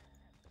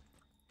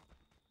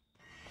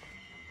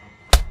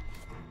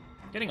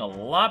 Getting a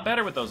lot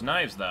better with those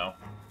knives, though.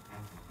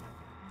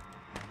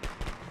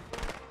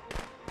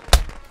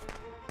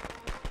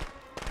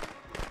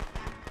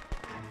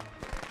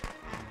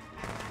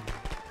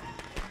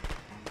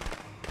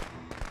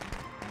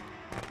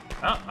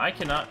 Oh, I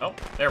cannot... Oh,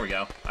 there we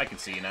go. I can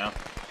see you now.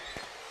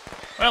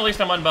 Well, at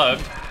least I'm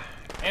unbugged.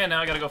 And now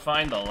I gotta go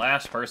find the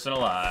last person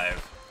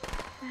alive.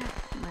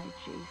 That's my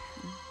Jason.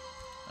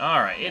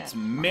 Alright, it's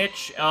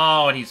Mitch.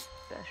 Oh, and he's...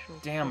 Special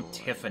Damn boy.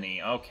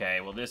 Tiffany.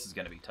 Okay, well, this is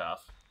gonna be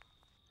tough.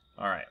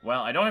 Alright,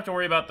 well, I don't have to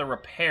worry about the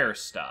repair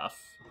stuff.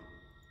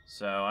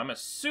 So, I'm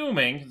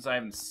assuming, since I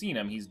haven't seen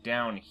him, he's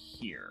down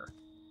here.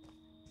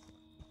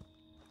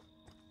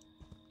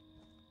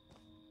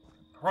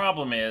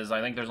 Problem is,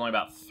 I think there's only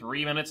about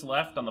 3 minutes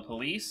left on the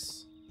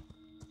police.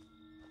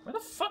 Where the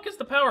fuck is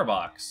the power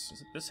box? Is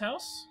it this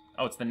house?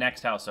 Oh, it's the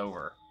next house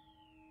over.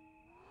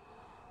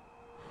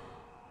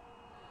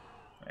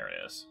 There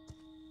it is.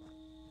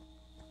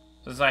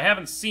 Since I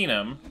haven't seen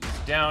him, he's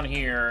down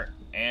here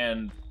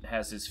and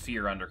has his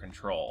fear under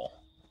control.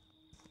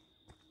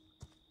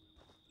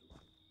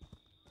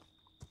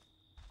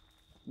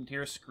 You can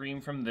hear a scream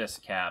from this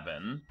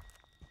cabin.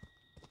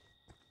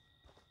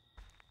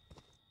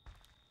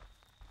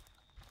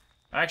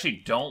 I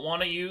actually don't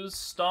want to use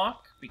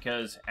stock,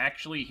 because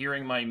actually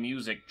hearing my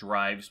music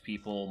drives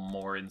people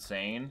more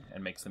insane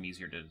and makes them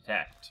easier to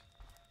detect.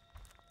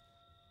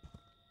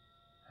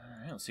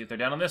 Alright, let's see if they're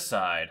down on this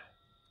side.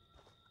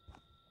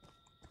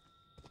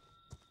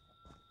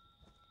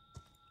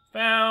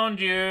 Found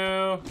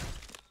you!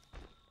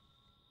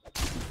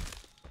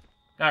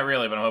 Not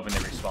really, but I'm hoping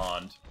they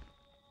respond.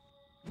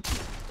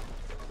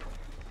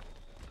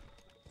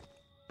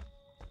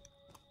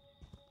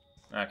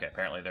 Okay,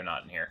 apparently they're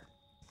not in here.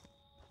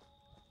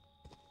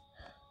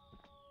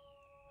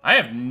 I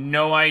have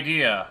no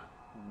idea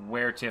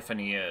where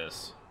Tiffany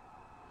is.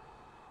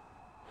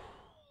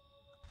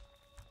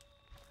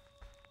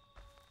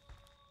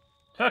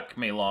 Took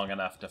me long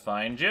enough to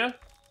find you.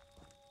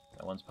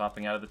 That one's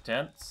popping out of the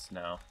tents.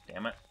 No,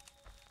 damn it.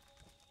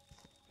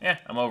 Yeah,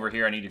 I'm over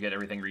here. I need to get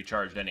everything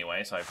recharged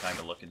anyway, so I have time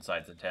to look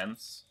inside the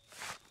tents.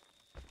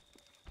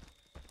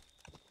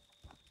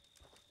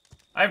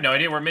 I have no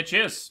idea where Mitch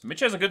is.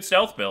 Mitch has a good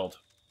stealth build.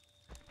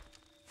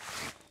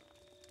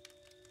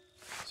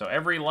 So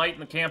every light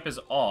in the camp is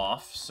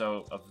off,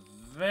 so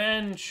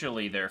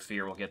eventually their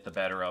fear will get the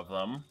better of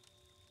them.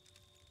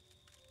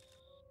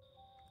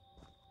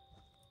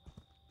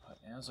 But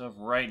as of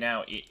right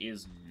now, it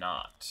is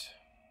not.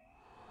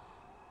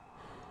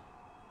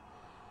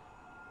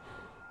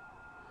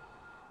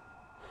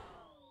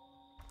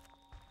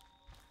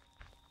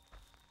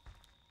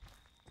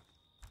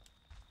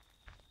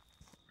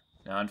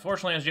 Now,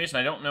 unfortunately, as Jason,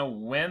 I don't know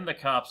when the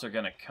cops are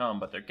going to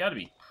come, but they're got to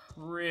be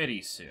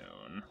pretty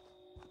soon.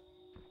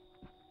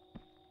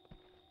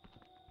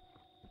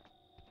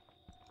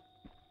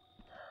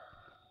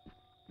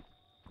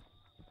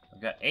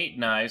 I've got 8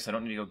 knives, so I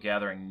don't need to go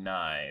gathering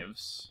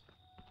knives.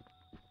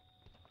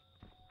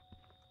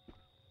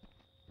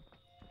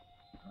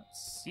 Not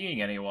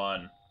seeing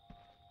anyone.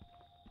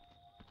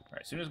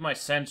 Alright, as soon as my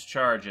sense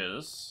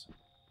charges,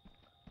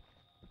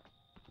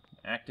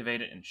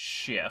 activate it and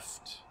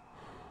shift,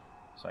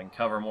 so I can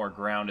cover more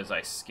ground as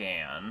I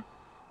scan.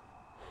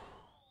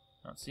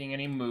 Not seeing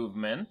any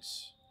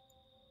movement.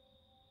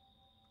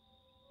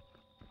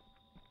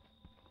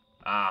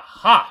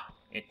 Aha!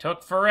 It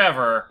took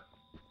forever.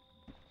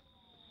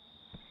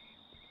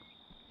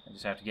 I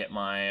just have to get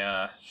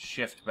my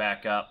shift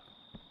back up.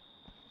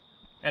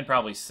 And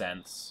probably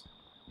sense.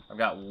 I've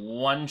got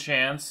one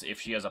chance.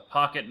 If she has a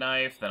pocket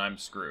knife, then I'm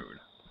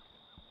screwed.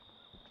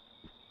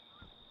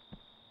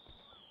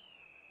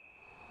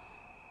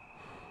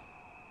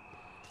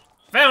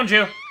 Found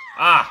you!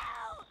 Ah!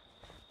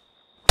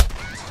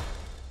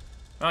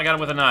 Well, I got him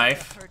with a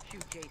knife. Hurt you,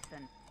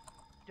 Jason.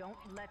 Don't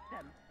let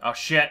them. Oh,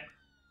 shit.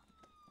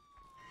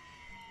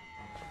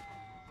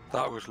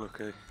 That was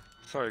lucky.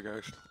 Sorry,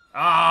 Ghost.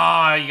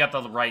 Ah, you got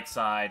the right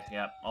side.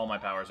 Yep, all my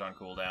powers are on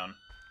cooldown.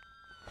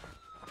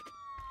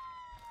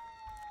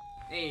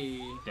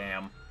 Hey.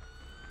 Damn.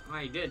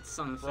 I did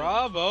something.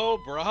 Bravo,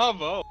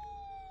 bravo.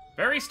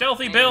 Very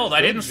stealthy build.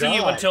 I didn't see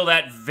you job. until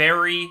that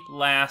very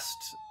last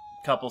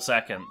couple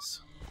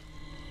seconds.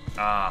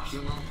 Ah.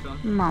 You're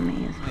welcome.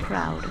 Mommy is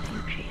proud of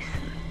you,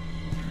 Jason.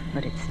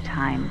 But it's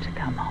time to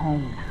come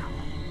home now.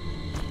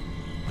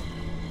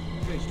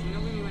 Ghost, you know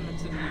when you went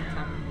into the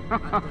camp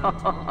at the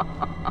top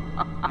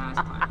as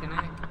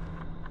Pacanac?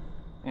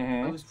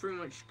 I was pretty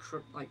much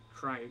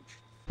crouched,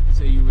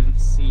 so you wouldn't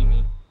see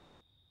me.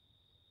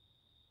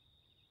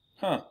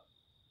 Huh.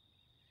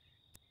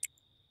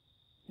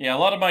 Yeah, a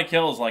lot of my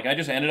kills, like, I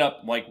just ended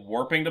up, like,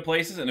 warping to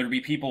places, and there'd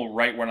be people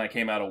right when I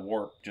came out of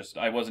warp. Just,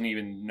 I wasn't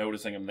even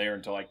noticing them there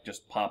until I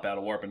just pop out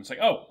of warp, and it's like,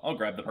 oh, I'll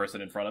grab the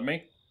person in front of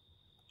me.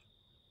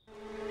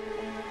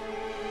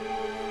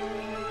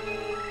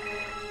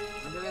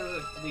 I don't know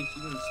if the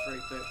human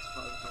straight bits,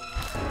 but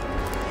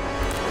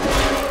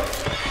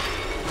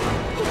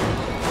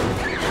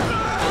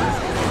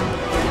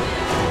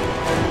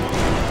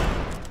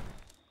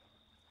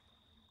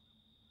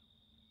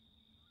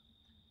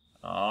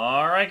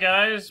Alright,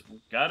 guys,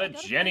 we've got a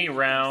Jenny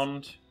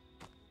round.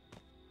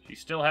 She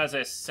still has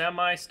a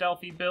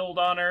semi-stealthy build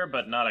on her,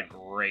 but not a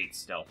great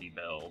stealthy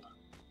build.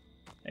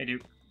 Hey,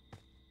 dude.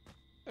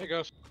 There you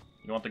goes.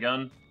 You want the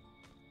gun?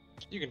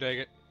 You can take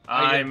it.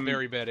 I I'm get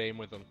very bad aim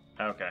with them.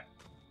 Okay.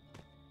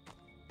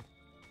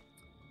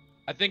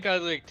 I think out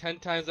of like 10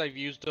 times I've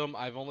used them,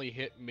 I've only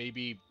hit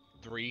maybe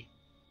 3.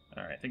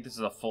 Alright, I think this is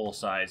a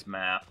full-size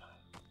map.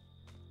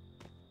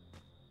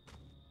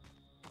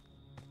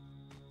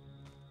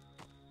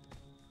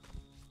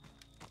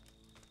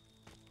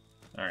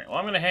 Alright, well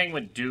I'm gonna hang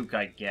with Duke,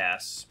 I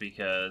guess,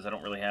 because I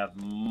don't really have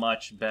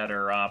much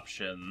better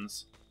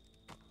options.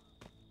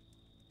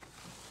 I'm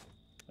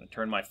gonna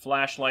turn my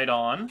flashlight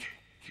on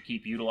to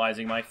keep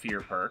utilizing my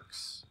fear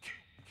perks.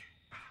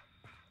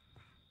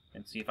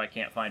 And see if I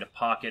can't find a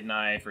pocket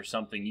knife or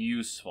something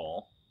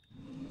useful.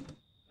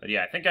 But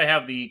yeah, I think I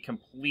have the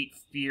complete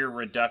fear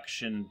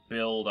reduction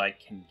build I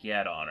can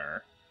get on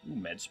her. Ooh,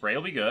 med spray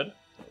will be good.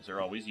 Those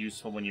are always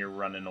useful when you're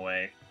running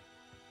away.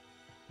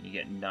 You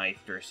get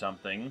knifed or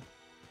something.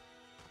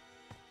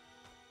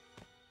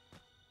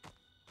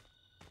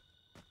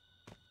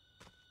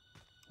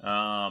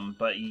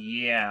 But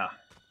yeah.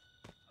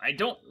 I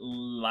don't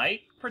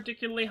like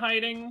particularly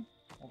hiding.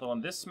 Although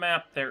on this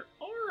map, there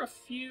are a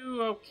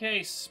few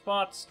okay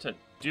spots to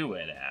do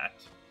it at.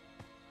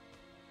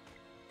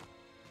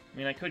 I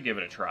mean, I could give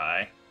it a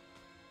try. I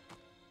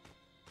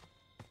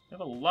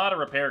have a lot of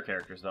repair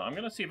characters, though. I'm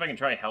gonna see if I can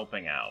try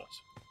helping out.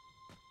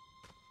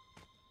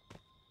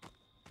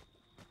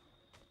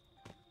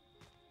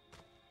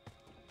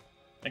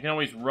 I can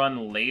always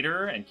run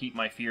later and keep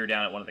my fear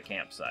down at one of the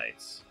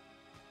campsites.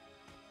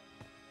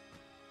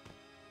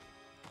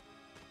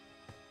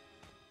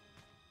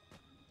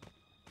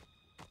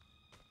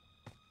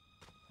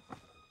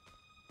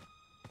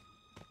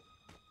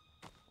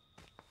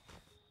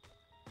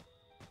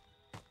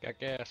 Got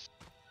gas.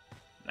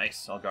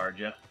 Nice, I'll guard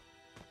you.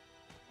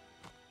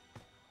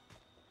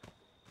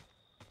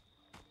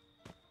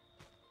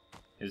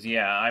 Because,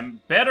 yeah,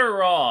 I'm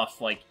better off,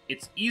 like,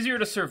 it's easier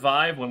to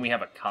survive when we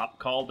have a cop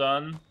call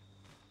done.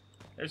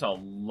 There's a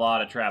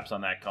lot of traps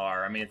on that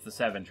car. I mean, it's the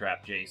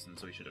 7-trap Jason,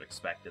 so we should have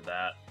expected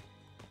that.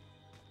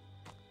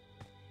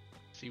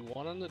 See,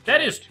 1 on the door,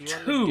 That is 2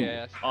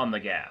 2 on the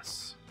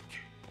gas.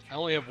 I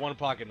only have 1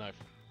 pocket knife.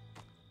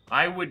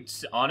 I would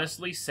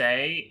honestly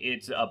say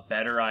it's a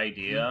better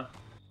idea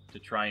to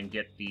try and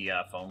get the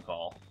phone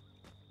call.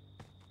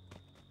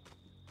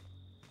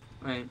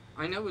 Right,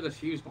 I know where the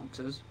fuse box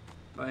is,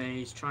 but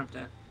he's trapped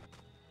it.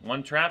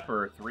 1 trap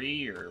or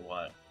 3 or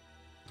what?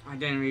 I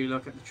didn't really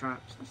look at the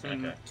traps. I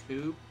think Okay. 2.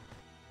 You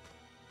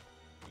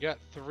got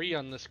 3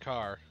 on this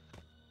car.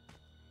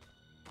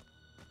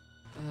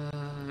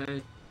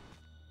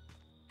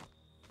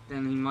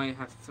 Then he might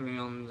have 3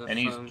 on the And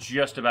phone. he's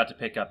just about to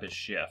pick up his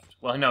shift.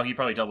 Well, no, he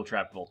probably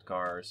double-trapped both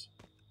cars.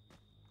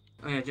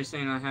 Oh yeah, just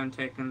saying I haven't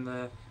taken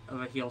the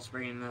other heal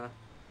spray in the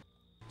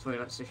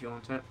toilets if you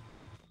want it.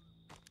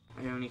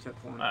 I only took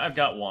 1. I've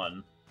got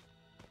 1.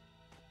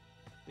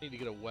 Need to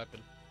get a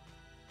weapon.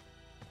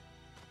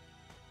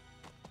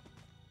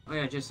 Oh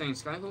yeah, just saying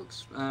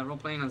Skyhawk's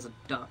role-playing as a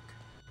duck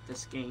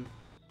this game.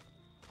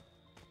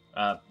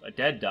 A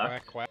dead duck.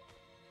 Quack, quack.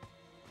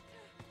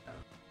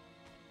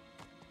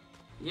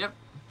 Yep.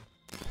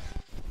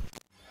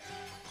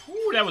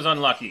 Ooh, that was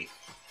unlucky.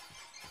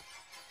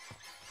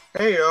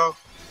 Hey, yo.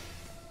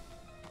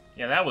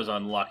 Yeah, that was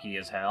unlucky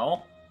as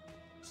hell.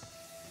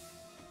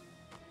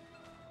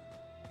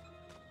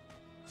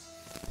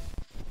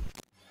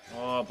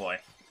 Oh, boy.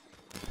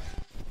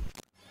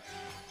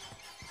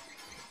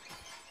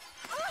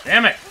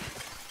 Damn it!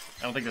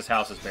 I don't think this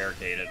house is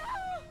barricaded.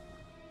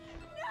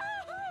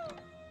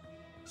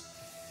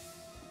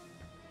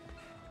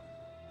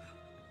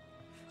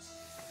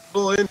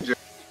 Full injured.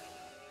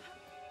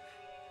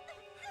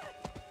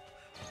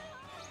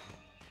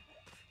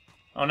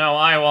 Oh no,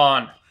 I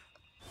won.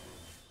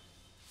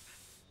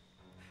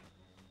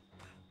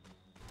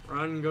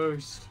 Run,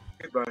 Ghost.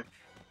 Goodbye.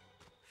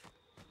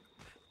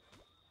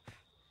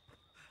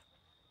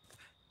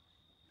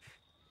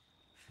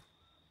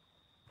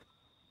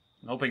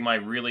 I'm hoping my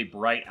really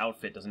bright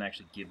outfit doesn't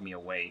actually give me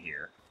away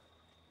here.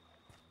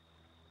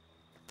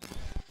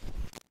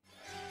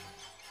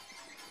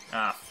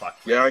 Ah, fuck.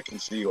 Yeah, I can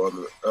see you on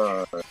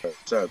the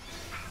set.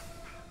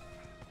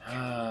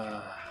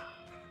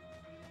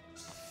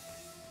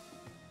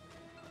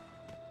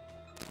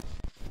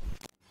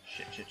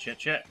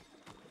 Shit.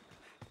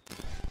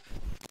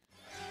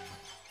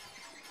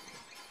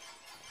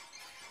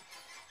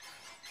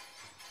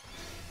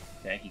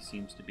 Okay, he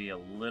seems to be a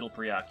little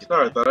preoccupied.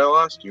 Sorry, I thought I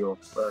lost you.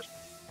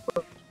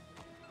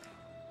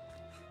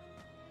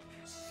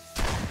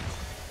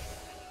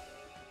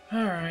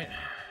 Alright.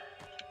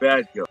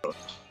 Bad ghost.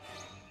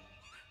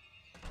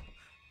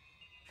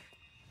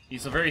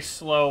 He's a very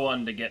slow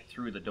one to get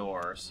through the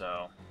door,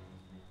 so...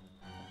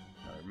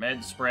 Another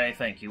med spray,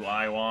 thank you,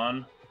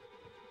 Iwan.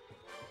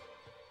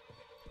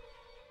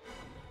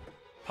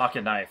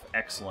 Pocket knife,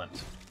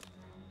 excellent.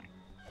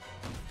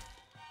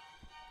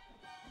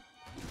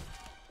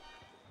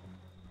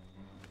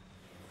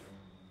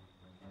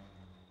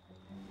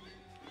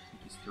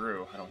 He's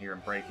through. I don't hear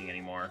him breaking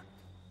anymore.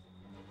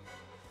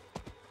 I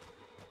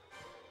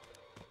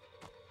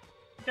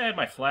think I had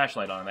my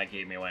flashlight on and that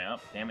gave me away. Oh,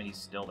 damn it, he's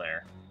still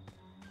there.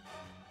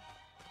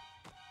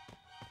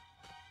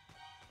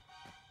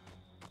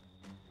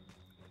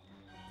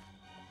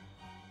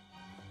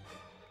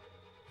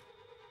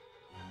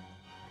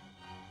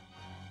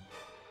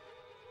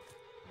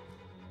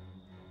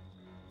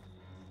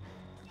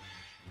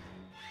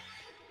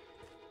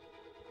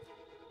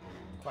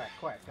 Quack,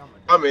 quack,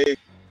 Dummy.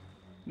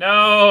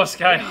 No,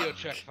 Sky. Radio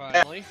check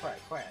finally. Quack,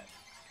 quack.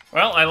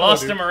 Well, I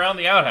lost him around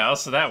the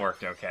outhouse, so that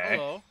worked okay.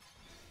 Hello.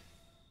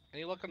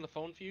 Any luck on the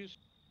phone fuse?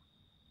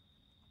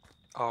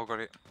 Oh,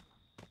 got it.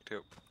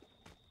 Two.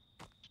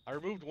 I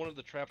removed one of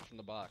the traps from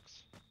the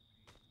box.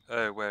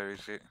 Where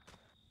is it?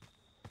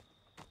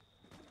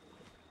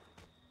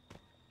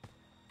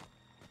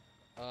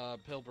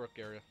 Pillbrook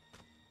area.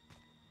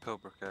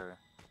 Pillbrook area.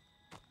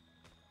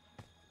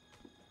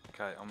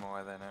 Okay, on my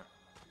way there now.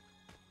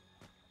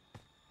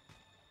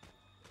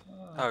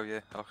 Oh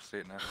yeah, I see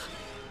it now.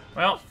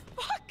 Well,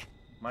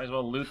 might as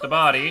well loot the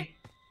body.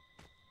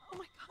 Oh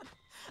my god,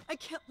 I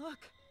can't look.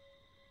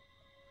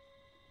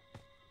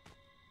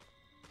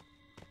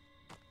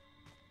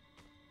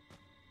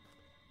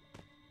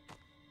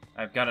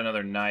 I've got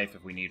another knife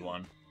if we need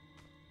one.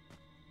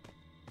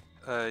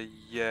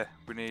 Yeah,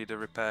 we need a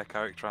repair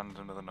character and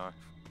another knife.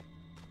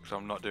 So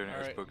I'm not doing it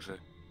as Bugsy. I'm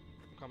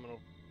coming over.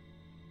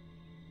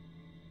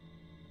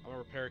 I'm a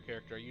repair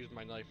character. I used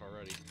my knife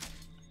already.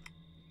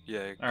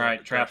 Yeah.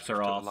 Alright, traps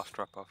are off. The last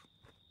trap off.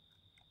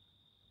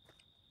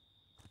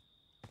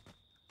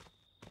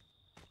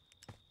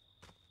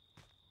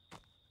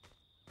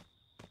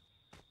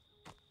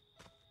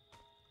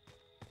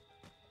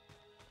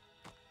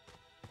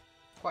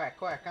 Quack,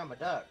 quack, I'm a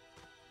duck.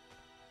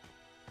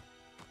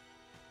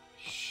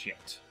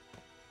 Shit.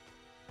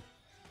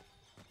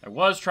 I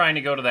was trying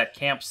to go to that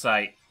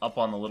campsite up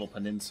on the little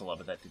peninsula,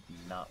 but that did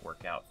not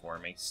work out for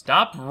me.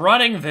 Stop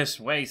running this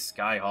way,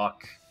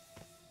 Skyhawk.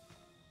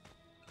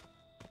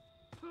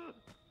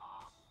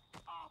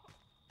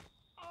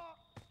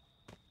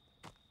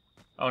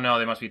 Oh no,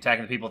 they must be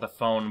attacking the people at the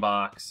phone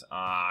box.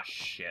 Ah,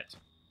 shit.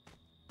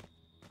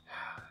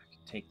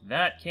 Take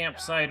that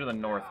campsite or the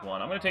north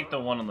one. I'm gonna take the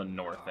one on the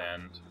north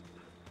end.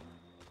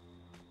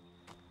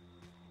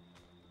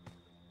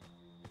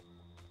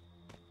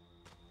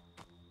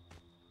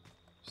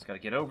 Just gotta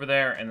get over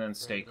there and then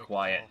stay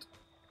quiet.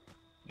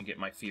 And get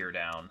my fear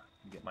down.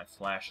 Get my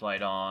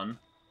flashlight on.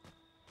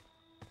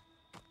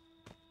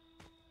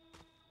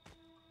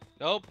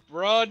 Nope,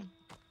 run!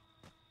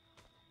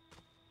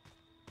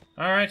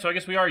 Alright, so I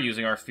guess we are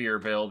using our fear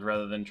build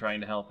rather than trying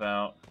to help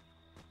out.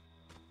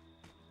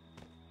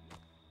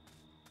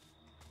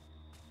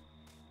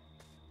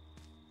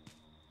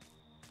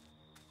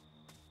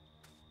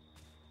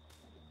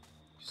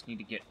 Just need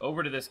to get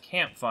over to this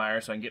campfire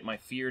so I can get my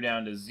fear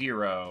down to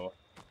 0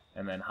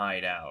 and then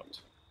hide out.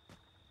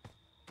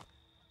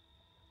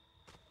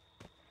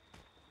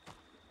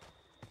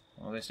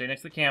 Well, if they stay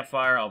next to the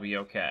campfire, I'll be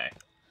okay.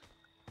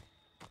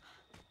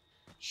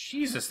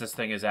 Jesus, this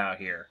thing is out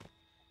here.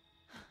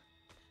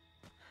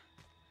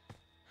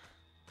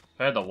 If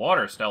I had the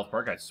water stealth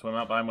perk, I'd swim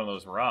out behind one of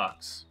those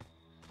rocks.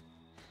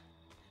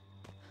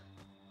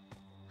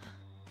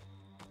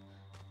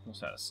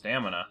 Almost out of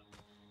stamina.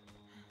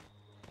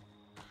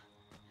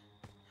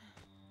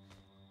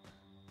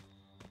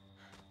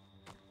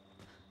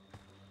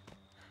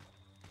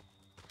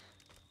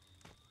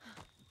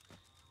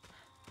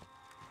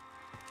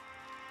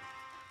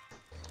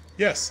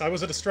 Yes, I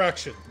was a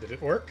distraction. Did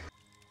it work?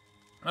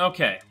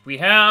 Okay, we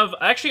have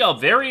actually a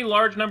very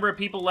large number of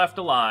people left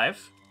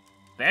alive.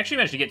 They actually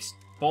managed to get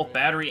both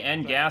battery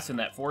and gas in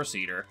that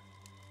 4-seater.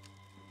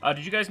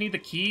 Did you guys need the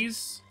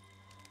keys?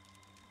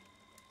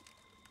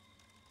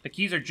 The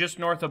keys are just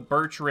north of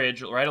Birch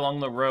Ridge, right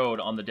along the road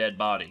on the dead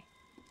body.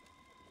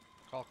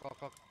 Call.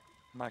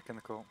 Mike in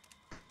the call.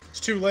 It's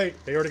too late.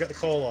 They already got the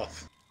call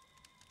off.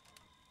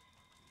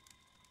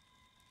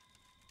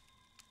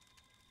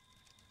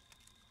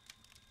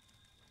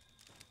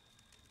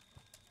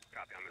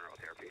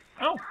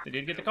 Oh, they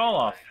did get the call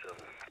off.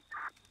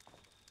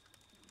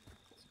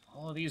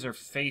 All of these are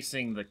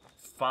facing the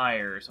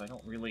fire, so I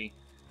don't really...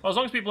 Well, as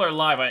long as people are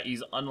alive,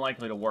 he's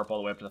unlikely to warp all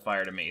the way up to the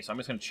fire to me. So I'm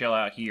just going to chill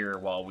out here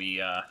while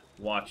we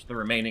watch the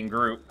remaining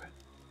group.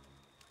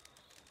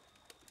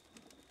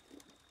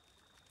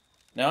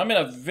 Now, I'm in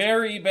a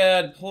very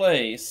bad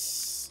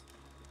place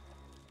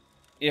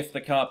if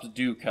the cops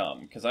do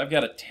come, because I've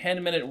got a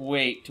 10-minute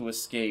wait to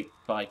escape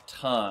by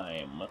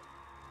time.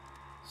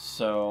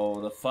 So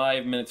the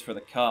 5 minutes for the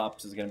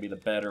cops is going to be the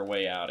better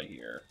way out of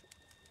here.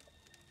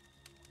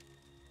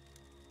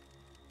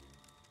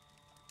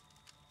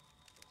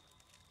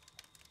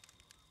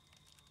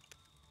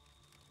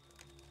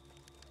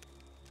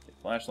 Get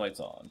flashlights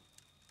on.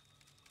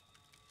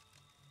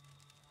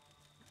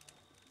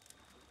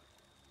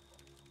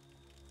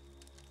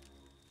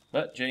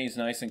 But Jenny's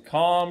nice and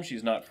calm.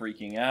 She's not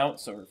freaking out,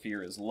 so her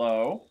fear is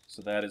low.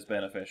 So that is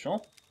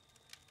beneficial.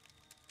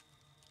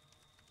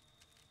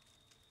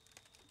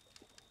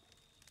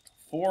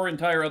 4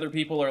 entire other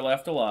people are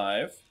left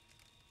alive.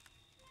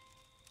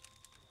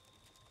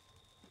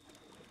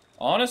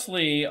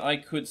 Honestly, I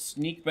could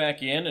sneak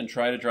back in and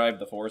try to drive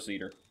the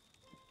 4-seater.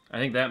 I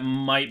think that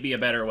might be a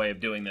better way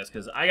of doing this,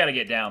 because I gotta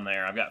get down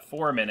there. I've got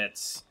 4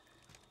 minutes.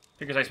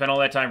 Because I spent all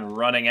that time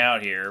running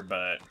out here,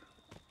 but...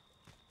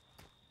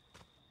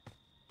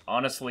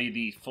 honestly,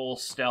 the full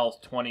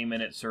stealth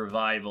 20-minute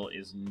survival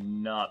is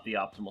not the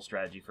optimal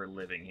strategy for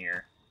living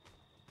here.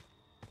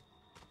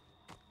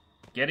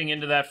 getting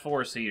into that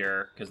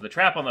four-seater, because the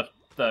trap on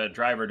the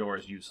driver door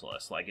is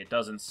useless. Like, it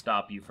doesn't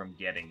stop you from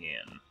getting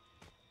in.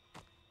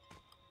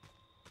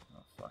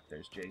 Oh, fuck,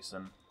 there's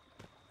Jason.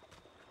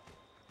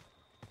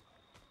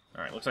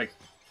 Alright, looks like...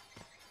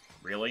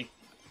 Really?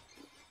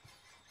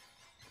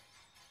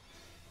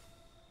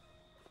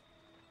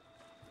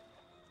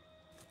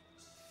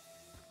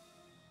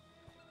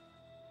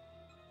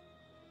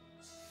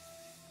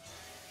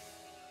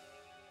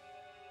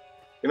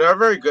 You're not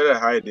very good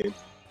at hiding.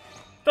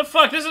 The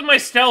fuck? This is my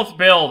stealth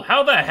build!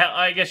 How the hell?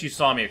 I guess you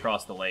saw me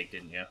across the lake,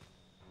 didn't you?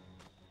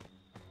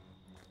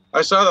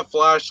 I saw the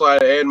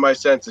flashlight and my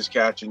senses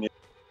catching you.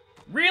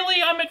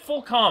 Really? I'm at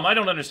full comm. I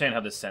don't understand how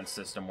this sense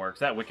system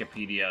works. That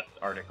Wikipedia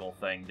article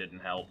thing didn't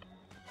help.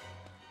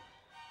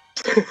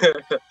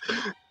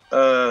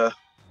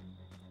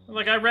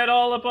 Like, I read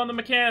all up on the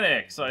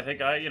mechanics. I think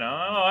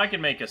I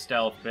can make a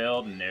stealth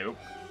build. Nope.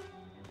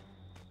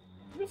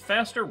 You're a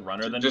faster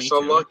runner than me, just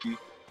unlucky.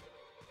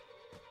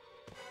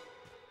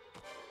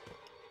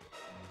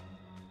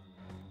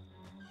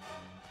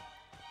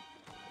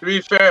 To be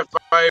fair, if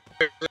I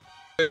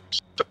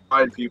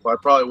find people, I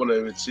probably wouldn't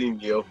have even seen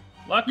you.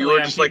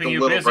 Luckily, I'm keeping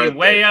you busy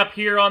way up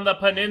here on the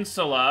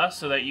peninsula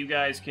so that you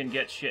guys can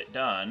get shit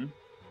done.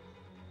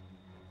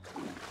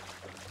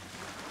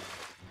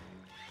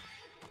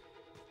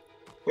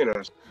 You know.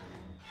 I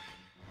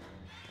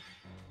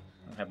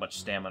don't have much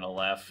stamina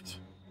left.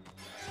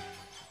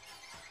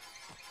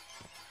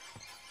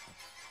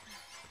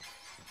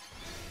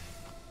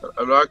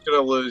 I'm not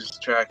gonna lose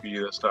track of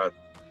you this time.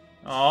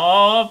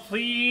 Oh,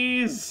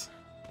 please!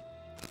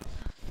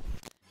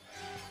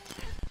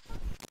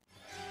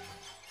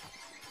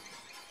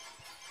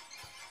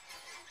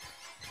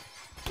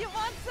 You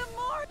want some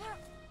more?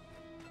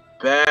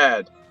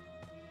 Bad.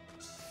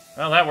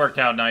 Well, that worked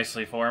out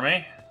nicely for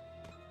me.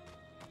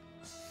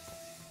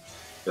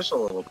 Just a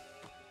little bit.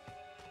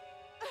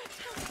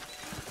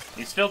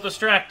 He's still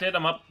distracted.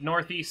 I'm up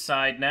northeast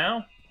side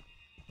now.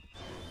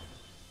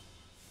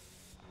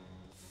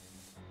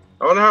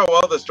 I wonder how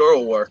well this door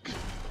will work.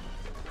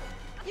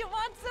 You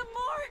want some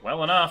more?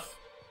 Well enough.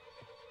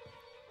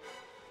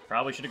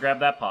 Probably should have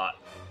grabbed that pot.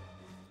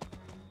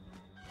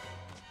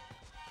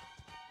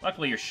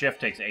 Luckily, your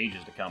shift takes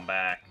ages to come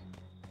back.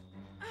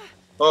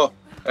 Oh,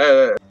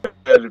 as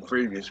in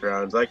previous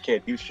rounds, I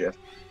can't do shift.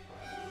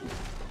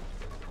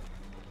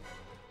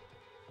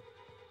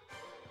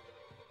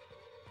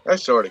 I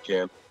sorta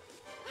can.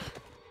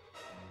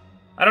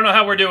 I don't know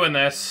how we're doing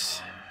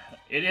this.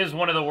 It is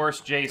one of the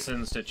worst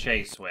Jasons to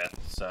chase with,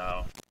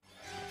 so...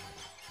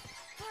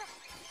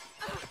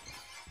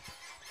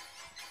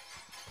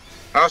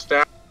 House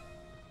down.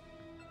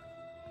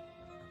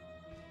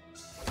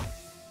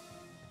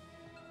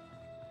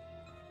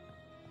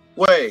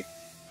 Wait.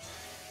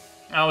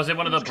 Oh, is it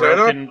one of the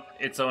broken...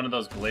 It's one of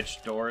those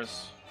glitched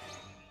doors?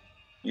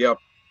 Yep.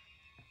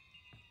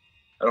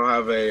 I don't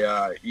have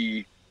a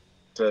E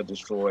to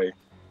destroy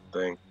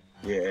thing.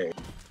 Yay.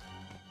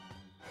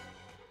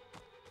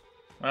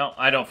 Well,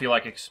 I don't feel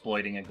like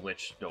exploiting a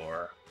glitched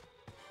door.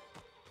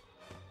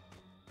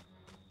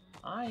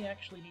 I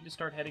actually need to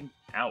start heading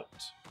out.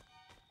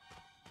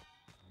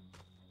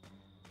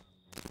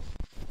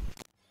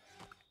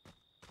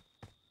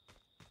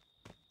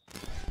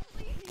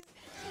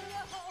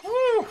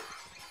 Woo!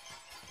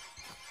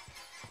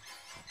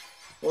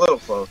 A little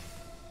close.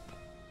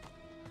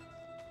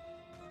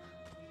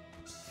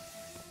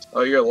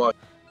 Oh, you're lucky.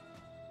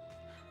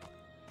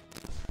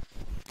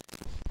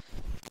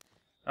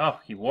 Oh,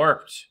 he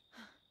warped.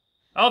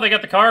 Oh, they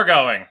got the car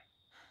going.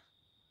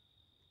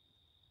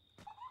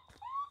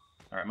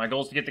 Alright, my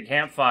goal is to get the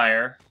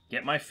campfire,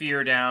 get my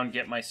fear down,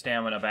 get my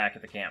stamina back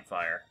at the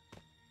campfire.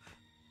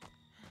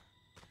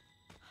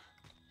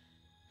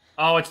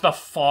 Oh, it's the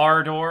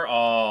far door?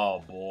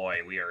 Oh, boy,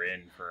 we are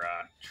in for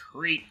a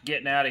treat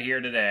getting out of here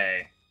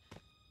today.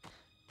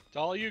 It's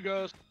all you,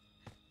 Ghost.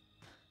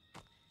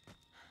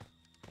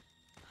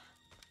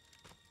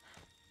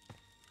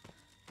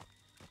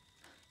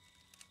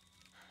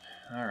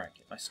 Alright,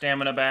 get my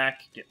stamina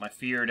back, get my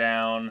fear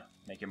down,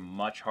 make it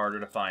much harder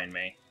to find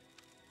me.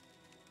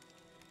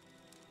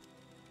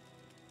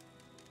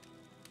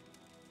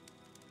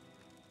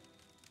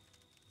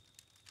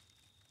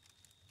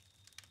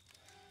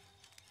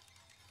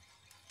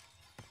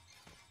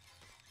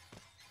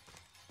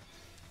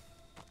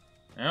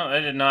 Well,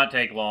 that did not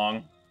take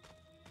long.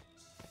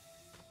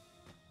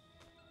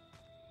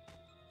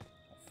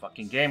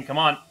 Fucking game, come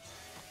on.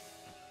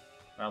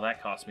 Well,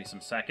 that cost me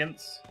some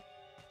seconds.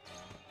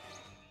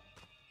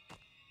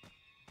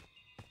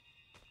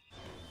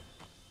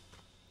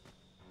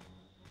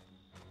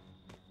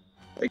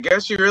 I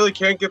guess you really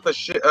can't get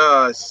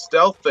the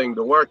stealth thing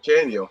to work,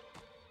 can you?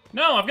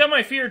 No, I've got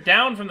my fear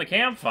down from the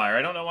campfire.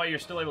 I don't know why you're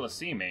still able to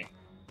see me.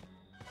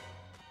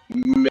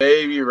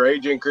 Maybe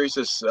rage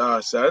increases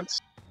sense?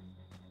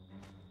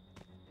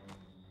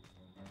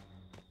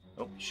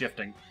 Oh,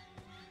 shifting.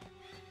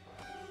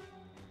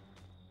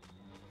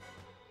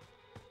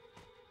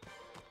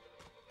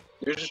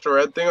 There's just a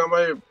red thing on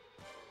my...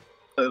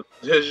 It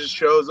just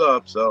shows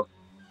up, so...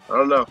 I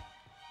don't know.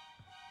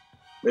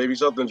 Maybe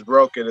something's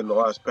broken in the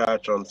last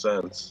patch on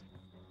Sense.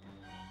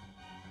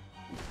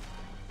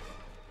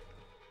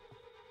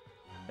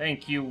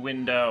 Thank you,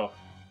 window.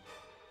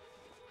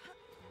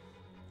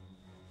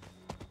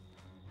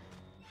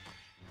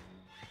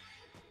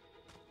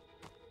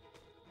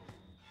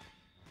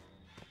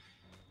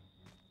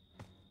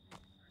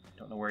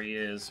 Don't know where he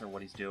is or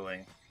what he's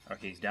doing.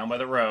 Okay, he's down by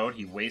the road.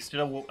 He wasted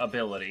a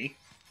ability.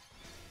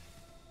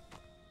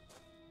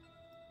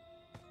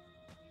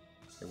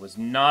 There was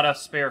not a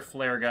spare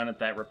flare gun at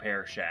that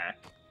repair shack.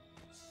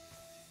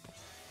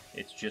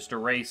 It's just a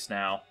race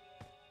now.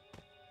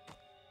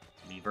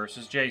 Me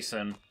versus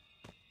Jason.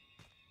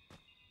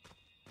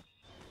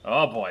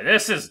 Oh boy,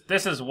 this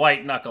is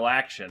white knuckle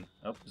action.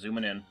 Oh,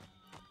 zooming in.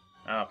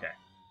 Okay.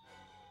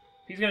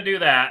 If he's gonna do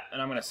that,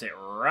 and I'm gonna sit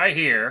right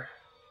here.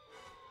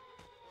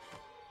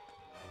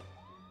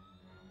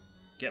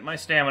 Get my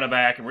stamina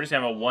back, and we're just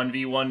gonna have a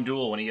 1v1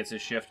 duel when he gets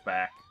his shift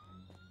back.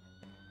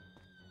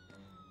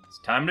 It's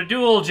time to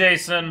duel,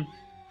 Jason!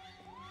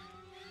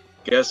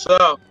 Guess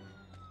so.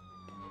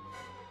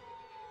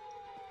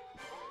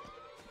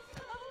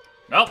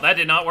 Well, that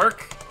did not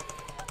work.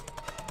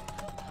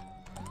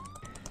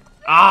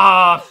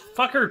 Ah,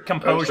 fuck her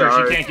composure.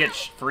 She can't get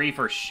free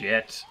for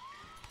shit.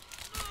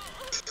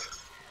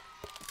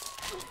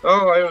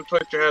 Oh, I haven't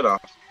clicked your head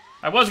off.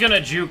 I was gonna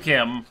juke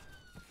him,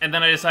 and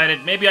then I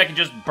decided maybe I could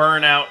just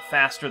burn out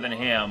faster than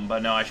him,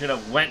 but no, I should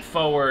have went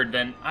forward,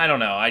 then I don't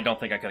know. I don't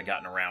think I could have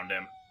gotten around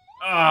him.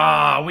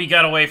 Ah, we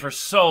got away for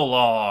so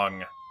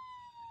long.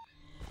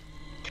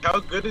 How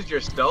good is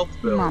your stealth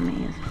build?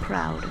 Mommy is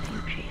proud of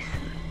you,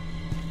 Jason.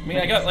 I mean,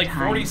 I got like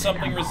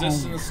 40-something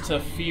resistance to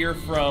fear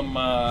from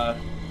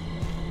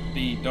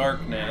the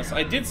darkness.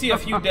 I did see a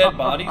few dead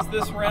bodies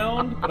this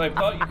round, but I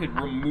thought you could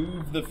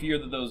remove the fear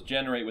that those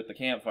generate with the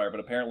campfire, but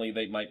apparently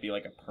they might be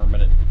like a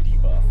permanent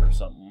debuff or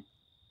something.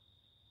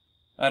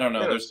 I don't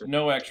know, there's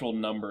no actual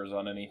numbers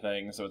on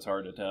anything, so it's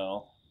hard to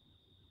tell.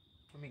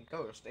 I mean,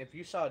 Ghost, if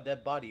you saw a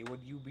dead body,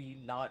 would you be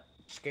not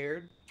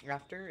scared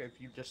after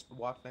if you just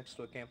walked next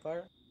to a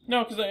campfire?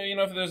 No, because, you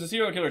know, if there's a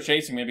serial killer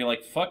chasing me, I'd be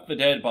like, fuck the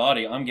dead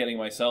body, I'm getting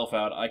myself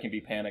out, I can be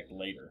panicked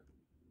later.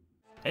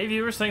 Hey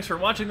viewers, thanks for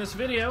watching this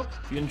video.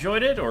 If you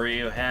enjoyed it, or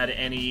you had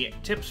any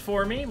tips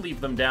for me,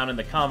 leave them down in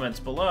the comments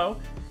below.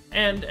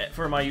 And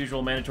for my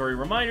usual mandatory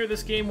reminder,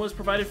 this game was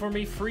provided for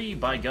me free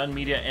by Gun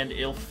Media and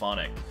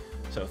Ilphonic.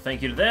 So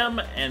thank you to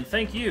them, and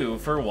thank you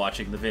for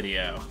watching the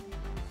video.